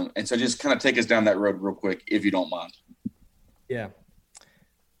so just kind of take us down that road real quick, if you don't mind. Yeah.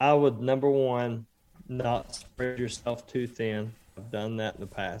 I would, number one, not spread yourself too thin. I've done that in the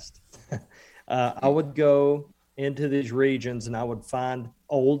past. I would go into these regions and I would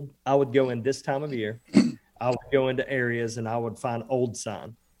go in this time of year. I would go into areas and I would find old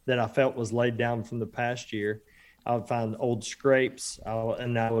sign that I felt was laid down from the past year. I would find old scrapes,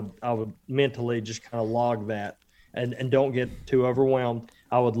 and I would mentally just kind of log that. And don't get too overwhelmed.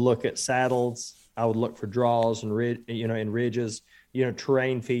 I would look at saddles. I would look for draws and ridges,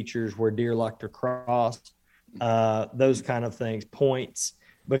 terrain features where deer like to cross, those kind of things, points.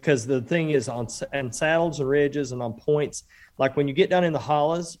 because the thing is on saddles and ridges and on points, like when you get down in the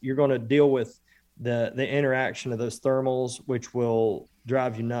hollows, you're going to deal with the interaction of those thermals, which will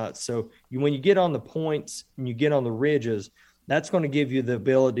drive you nuts. So when you get on the points and you get on the ridges, that's going to give you the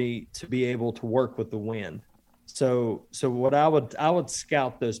ability to be able to work with the wind. So what I would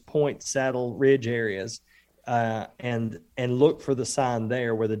scout those point, saddle, ridge areas, and look for the sign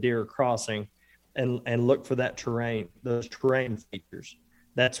there where the deer are crossing, and look for that terrain, those terrain features.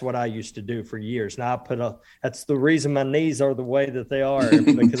 That's what I used to do for years. Now that's the reason my knees are the way that they are,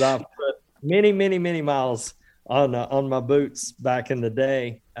 because I've put many, many, many miles on my boots back in the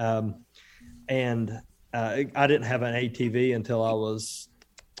day. And I didn't have an ATV until I was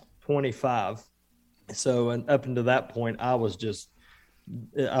 25. So, and up until that point, I would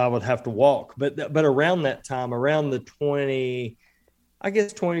have to walk. But around that time, around the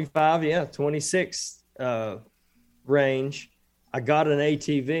 25, 26 range, I got an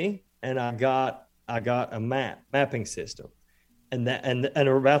ATV and I got a mapping system. And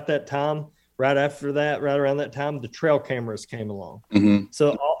about that time, right around that time, the trail cameras came along. Mm-hmm.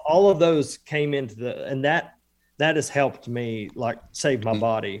 So all of those came into and that has helped me like save my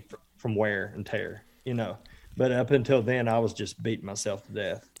body from wear and tear, but up until then I was just beating myself to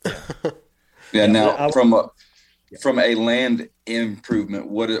death. Yeah. Now from a land improvement,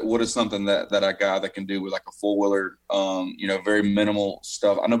 what is something that a guy that can do with like a four wheeler, very minimal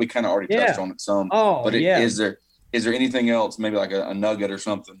stuff? I know we kind of already touched on it some, but is there anything else, maybe like a nugget or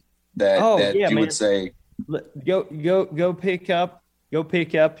something that you would say? Go pick up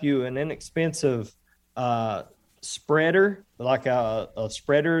you an inexpensive spreader, like a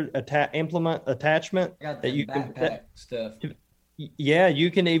spreader implement attachment that you can stuff. Yeah,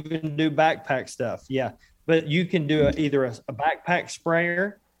 you can even do backpack stuff. Yeah, but you can do either a backpack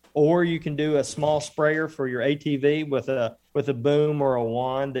sprayer, or you can do a small sprayer for your ATV with a boom or a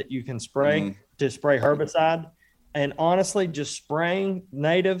wand that you can spray to spray herbicide. And honestly, just spraying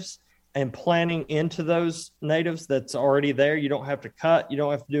natives and planting into those natives that's already there. You don't have to cut. You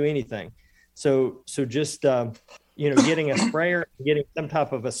don't have to do anything. So just, getting a sprayer, getting some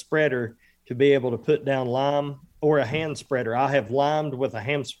type of a spreader to be able to put down lime, or a hand spreader. I have limed with a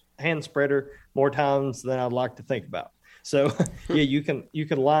hand spreader more times than I'd like to think about. So you can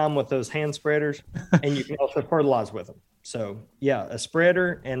lime with those hand spreaders, and you can also fertilize with them. So a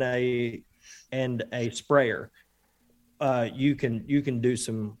spreader and a sprayer. You can do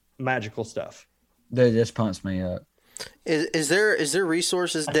some magical stuff. Dude, this pumps me up. Is there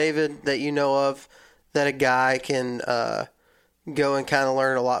resources, David, that you know of that a guy can go and kind of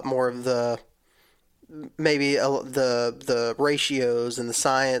learn a lot more of the ratios and the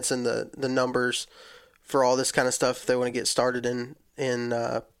science and the numbers for all this kind of stuff if they want to get started in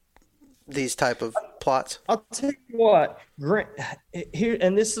these type of plots? I'll tell you what, here,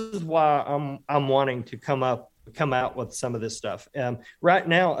 and this is why I'm wanting to come out with some of this stuff. Right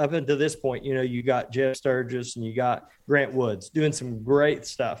now, up until this point, you got Jeff Sturgis and you got Grant Woods doing some great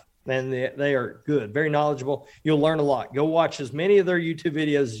stuff, and they are good, very knowledgeable. You'll learn a lot. Go watch as many of their YouTube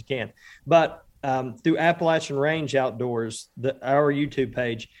videos as you can. But through Appalachian Range Outdoors, our YouTube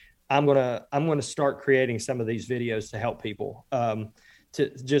page, I'm gonna start creating some of these videos to help people. To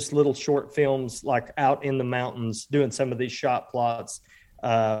just little short films, like out in the mountains, doing some of these shot plots.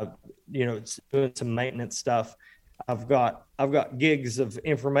 Doing some maintenance stuff. I've got gigs of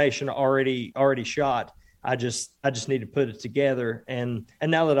information already shot. I just need to put it together. And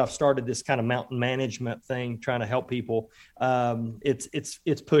now that I've started this kind of mountain management thing, trying to help people, it's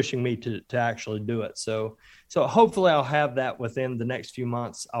pushing me to actually do it. So hopefully I'll have that within the next few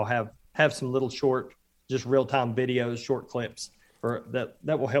months. I'll have some little short, just real time videos, short clips for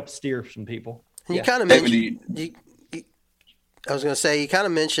that will help steer some people. And you kind of mentioned I was going to say, you kind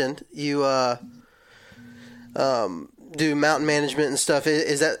of mentioned you do mountain management and stuff.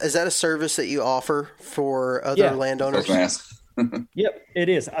 Is that a service that you offer for other landowners? Yep, it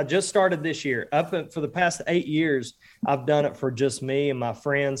is. I just started this year. For the past 8 years, I've done it for just me and my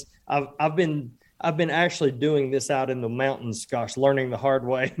friends. I've been actually doing this out in the mountains, learning the hard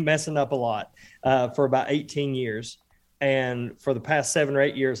way, messing up a lot for about 18 years. And for the past 7 or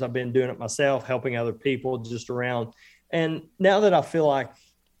 8 years, I've been doing it myself, helping other people just around. And now that I feel like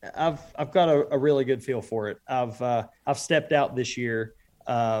I've got a really good feel for it, I've stepped out this year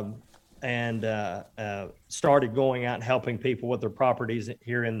and started going out and helping people with their properties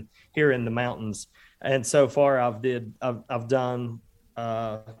here in the mountains. And so far, I've done.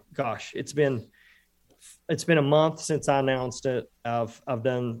 It's been a month since I announced it. I've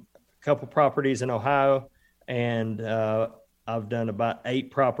done a couple properties in Ohio, and I've done about 8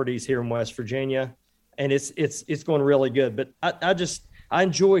 properties here in West Virginia. And it's going really good, but I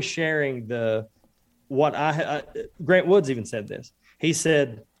enjoy sharing Grant Woods even said this. He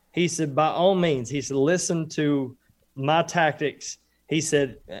said, by all means, he said, listen to my tactics. He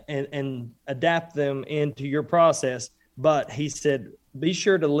said, and adapt them into your process. But he said, be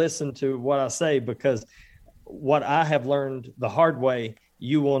sure to listen to what I say, because what I have learned the hard way,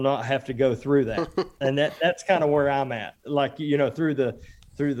 you will not have to go through that. And that's kind of where I'm at. Like, through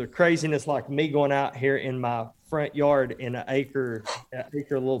the craziness, like me going out here in my front yard in an acre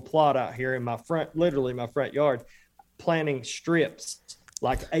little plot out here in my front yard, planting strips,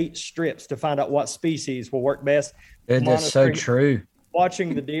 like 8 strips to find out what species will work best. That's so true.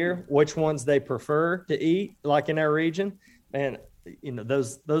 Watching the deer, which ones they prefer to eat, like in our region, and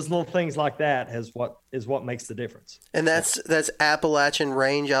those little things like that is what makes the difference. And that's Appalachian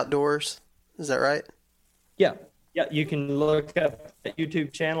Range Outdoors, is that right? Yeah. You can look up the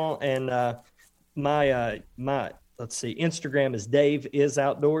YouTube channel, and my let's see, Instagram is Dave is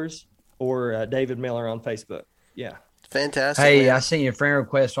Outdoors, or David Miller on Facebook. Yeah. Fantastic. Hey, man. I seen your friend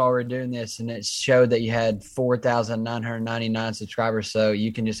request while we were doing this, and it showed that you had 4,999 subscribers. So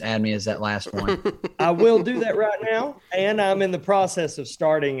you can just add me as that last one. I will do that right now, and I'm in the process of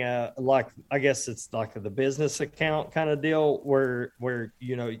starting I guess it's like the business account kind of deal where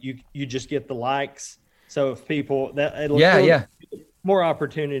you just get the likes. So if people more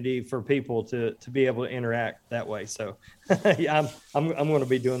opportunity for people to be able to interact that way. So I'm going to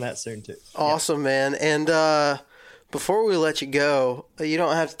be doing that soon too. Awesome, man. And before we let you go, you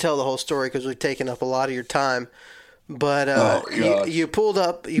don't have to tell the whole story because we've taken up a lot of your time. But you pulled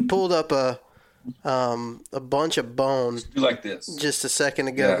up a bunch of bone like this just a second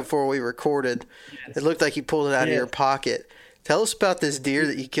ago before we recorded. Yes. It looked like you pulled it out of your pocket. Tell us about this deer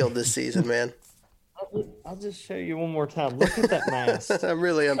that you killed this season, man. I'll just show you one more time. Look at that mask. I'm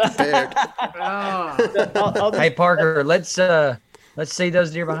really unprepared. Hey Parker, let's see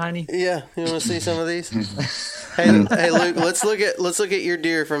those deer behind you. Yeah, you want to see some of these? Hey Luke, let's look at your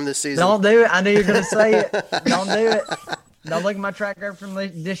deer from this season. Don't do it. I knew you were going to say it. Don't do it. Don't look at my track record from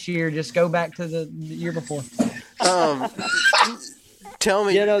this year. Just go back to the year before. Tell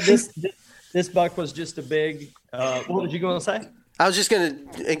me. This buck was just a big. What was you going to say? I was just going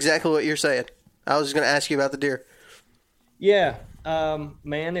to exactly what you're saying. I was just going to ask you about the deer. Yeah,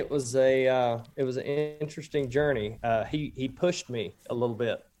 man, it was an interesting journey. He pushed me a little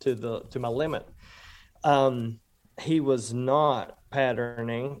bit to my limit. He was not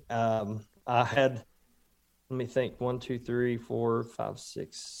patterning. I had, let me think, 1, 2, 3, 4, 5,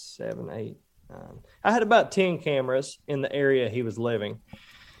 6, 7, 8, 9. I had about 10 cameras in the area he was living.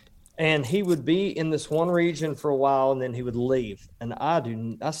 And he would be in this one region for a while, and then he would leave. And I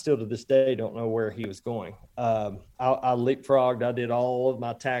still to this day don't know where he was going. I leapfrogged. I did all of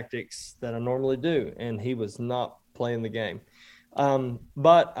my tactics that I normally do, and he was not playing the game.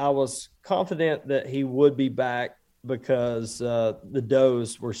 But I was confident that he would be back because the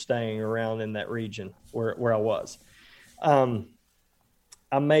does were staying around in that region where I was.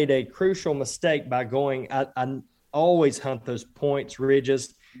 I made a crucial mistake by going. I always hunt those points,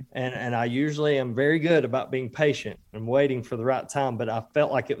 ridges. And I usually am very good about being patient and waiting for the right time, but I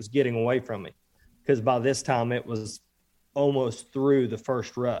felt like it was getting away from me because by this time it was almost through the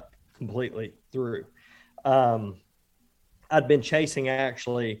first rut, completely through. I'd been chasing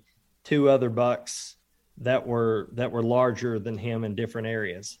actually 2 other bucks that were larger than him in different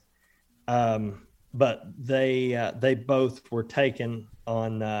areas. But they both were taken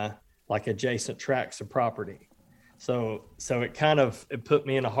on like adjacent tracts of property. So it put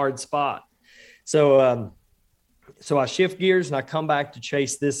me in a hard spot. So I shift gears and I come back to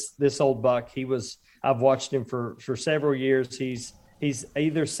chase this old buck. I've watched him for several years. He's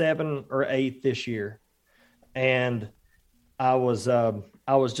either 7 or 8 this year. And I was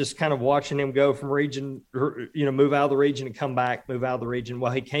just kind of watching him go from region, move out of the region and come back, move out of the region.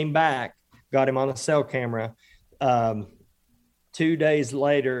 Well, he came back, got him on a cell camera. 2 days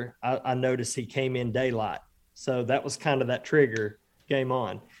later, I noticed he came in daylight. So that was kind of that trigger, game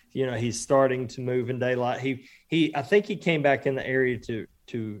on. He's starting to move in daylight. I think he came back in the area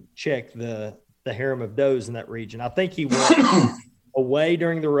to check the harem of does in that region. I think he went away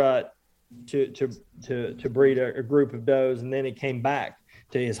during the rut to breed a group of does, and then he came back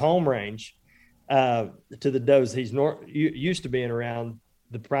to his home range to the does he's used to being around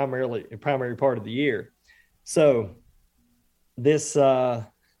the primary part of the year. So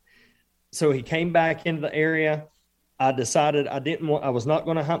So he came back into the area. I decided I was not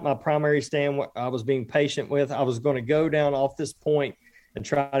going to hunt my primary stand. What I was being patient with, I was going to go down off this point and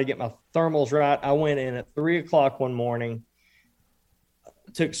try to get my thermals right. I went in at 3:00 one morning,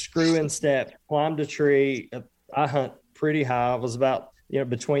 took screw in step, climbed a tree. I hunt pretty high. I was about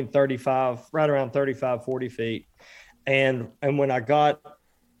between 35, right around 35, 40 feet. And when I got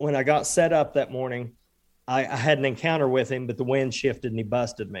set up that morning, I had an encounter with him, but the wind shifted and he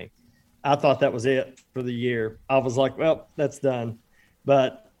busted me. I thought that was it for the year. I was like, well, that's done.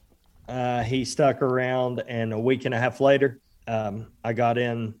 But he stuck around, and a week and a half later, I got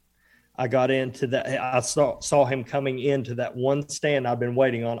into that. I saw him coming into that one stand I've been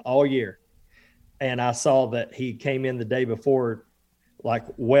waiting on all year. And I saw that he came in the day before, like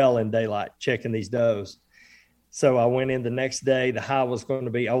well in daylight, checking these does. So I went in the next day. The high was going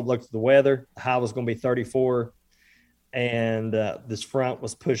to be, I looked at the weather. The high was going to be 34. And this front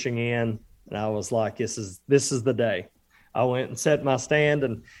was pushing in. And I was like, this is the day. I went and set my stand,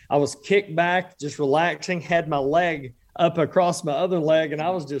 and I was kicked back, just relaxing, had my leg up across my other leg, and I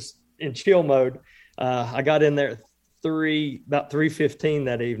was just in chill mode. I got in there at about 3:15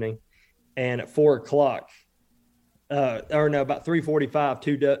 that evening, and at 4:00, about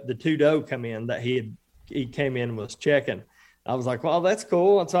 3:45, the two doe come in that he came in and was checking. I was like, well, that's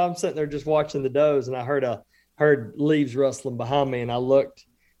cool. And so I'm sitting there just watching the does, and I heard leaves rustling behind me, and I looked.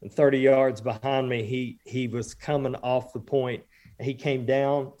 And 30 yards behind me, he was coming off the point. He came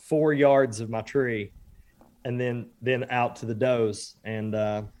down 4 yards of my tree, and then out to the does, and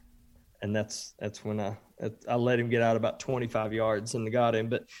that's when I let him get out about 25 yards and got him.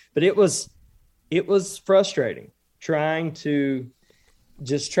 But it was frustrating trying to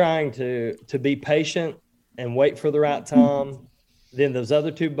be patient and wait for the right time. Then those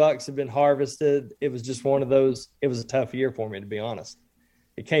other 2 bucks have been harvested. It was just one of those. It was a tough year for me, to be honest.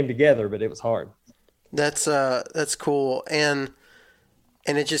 It came together, but it was hard. That's cool. And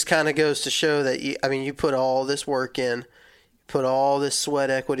it just kind of goes to show that you put all this work in, put all this sweat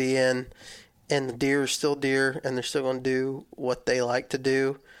equity in, and the deer are still deer, and they're still going to do what they like to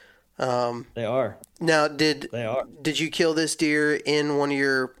do. They are. Now, did you kill this deer in one of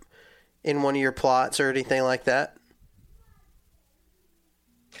your plots or anything like that?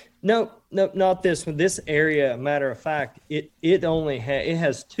 No, not this one. This area, matter of fact, it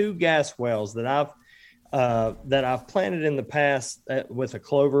has 2 gas wells that I've planted in the past with a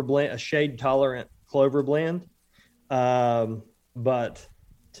clover blend, a shade tolerant clover blend, but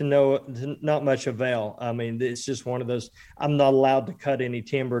not much avail. I mean, it's just one of those. I'm not allowed to cut any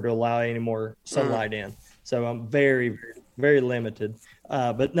timber to allow any more sunlight in, so I'm very, very limited.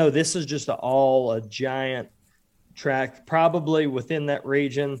 But no, this is just all a giant tract, probably within that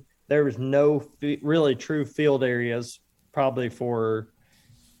region. There was no really true field areas probably for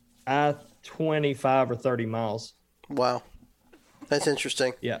 25 or 30 miles. Wow. That's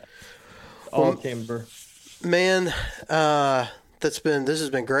interesting. Yeah. All timber. Man, this has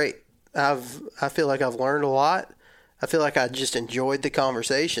been great. I feel like I've learned a lot. I feel like I just enjoyed the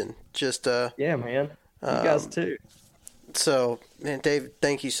conversation. Yeah, man. You guys too. So, man, Dave,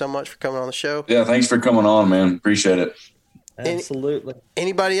 thank you so much for coming on the show. Yeah, thanks for coming on, man. Appreciate it. Absolutely.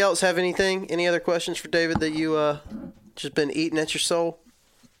 Anybody else have anything? Any other questions for David that you just been eating at your soul?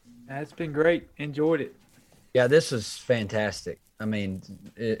 That's been great. Enjoyed it. Yeah, this is fantastic. I mean,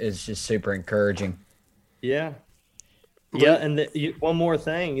 it's just super encouraging. Yeah. Yeah, and one more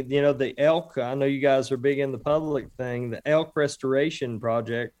thing, the elk, I know you guys are big in the public thing, the elk restoration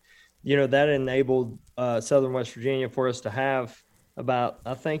project, that enabled Southern West Virginia for us to have about,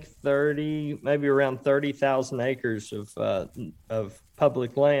 I think, maybe around 30,000 acres of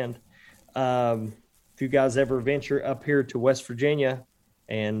public land. If you guys ever venture up here to West Virginia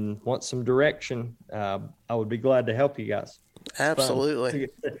and want some direction, I would be glad to help you guys. Absolutely.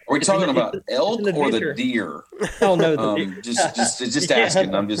 Are we talking about elk or the deer? Oh no, the deer. Just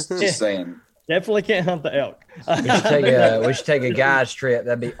asking. I'm just saying. Definitely can't hunt the elk. We should take a guys trip.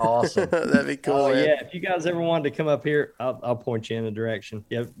 That'd be awesome. That'd be cool. Oh yeah, if you guys ever wanted to come up here, I'll point you in a direction.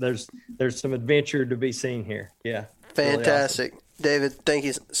 Yeah, there's some adventure to be seen here. Yeah, fantastic. Really awesome. David, thank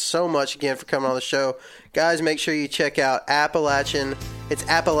you so much again for coming on the show. Guys, make sure you check out Appalachian. It's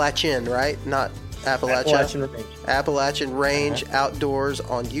Appalachian, right? Not Appalachia. Appalachian Range Outdoors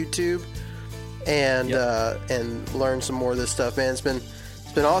on YouTube, and and learn some more of this stuff, man. It's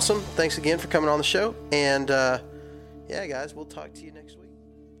been awesome. Thanks again for coming on the show, and yeah, guys, we'll talk to you next week.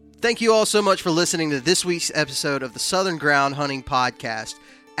 Thank you all so much for listening to this week's episode of the Southern Ground Hunting Podcast.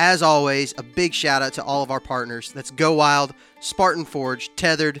 As always, a big shout out to all of our partners. That's Go Wild, Spartan Forge,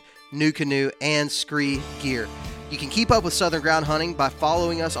 Tethered, New Canoe, and Scree Gear. You can keep up with Southern Ground Hunting by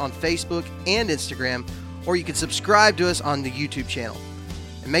following us on Facebook and Instagram, or you can subscribe to us on the YouTube channel.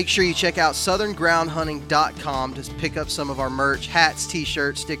 And make sure you check out southerngroundhunting.com to pick up some of our merch, hats,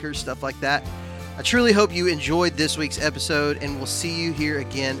 t-shirts, stickers, stuff like that. I truly hope you enjoyed this week's episode, and we'll see you here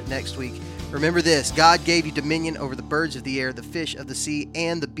again next week. Remember this, God gave you dominion over the birds of the air, the fish of the sea,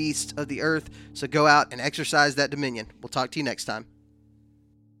 and the beasts of the earth. So go out and exercise that dominion. We'll talk to you next time.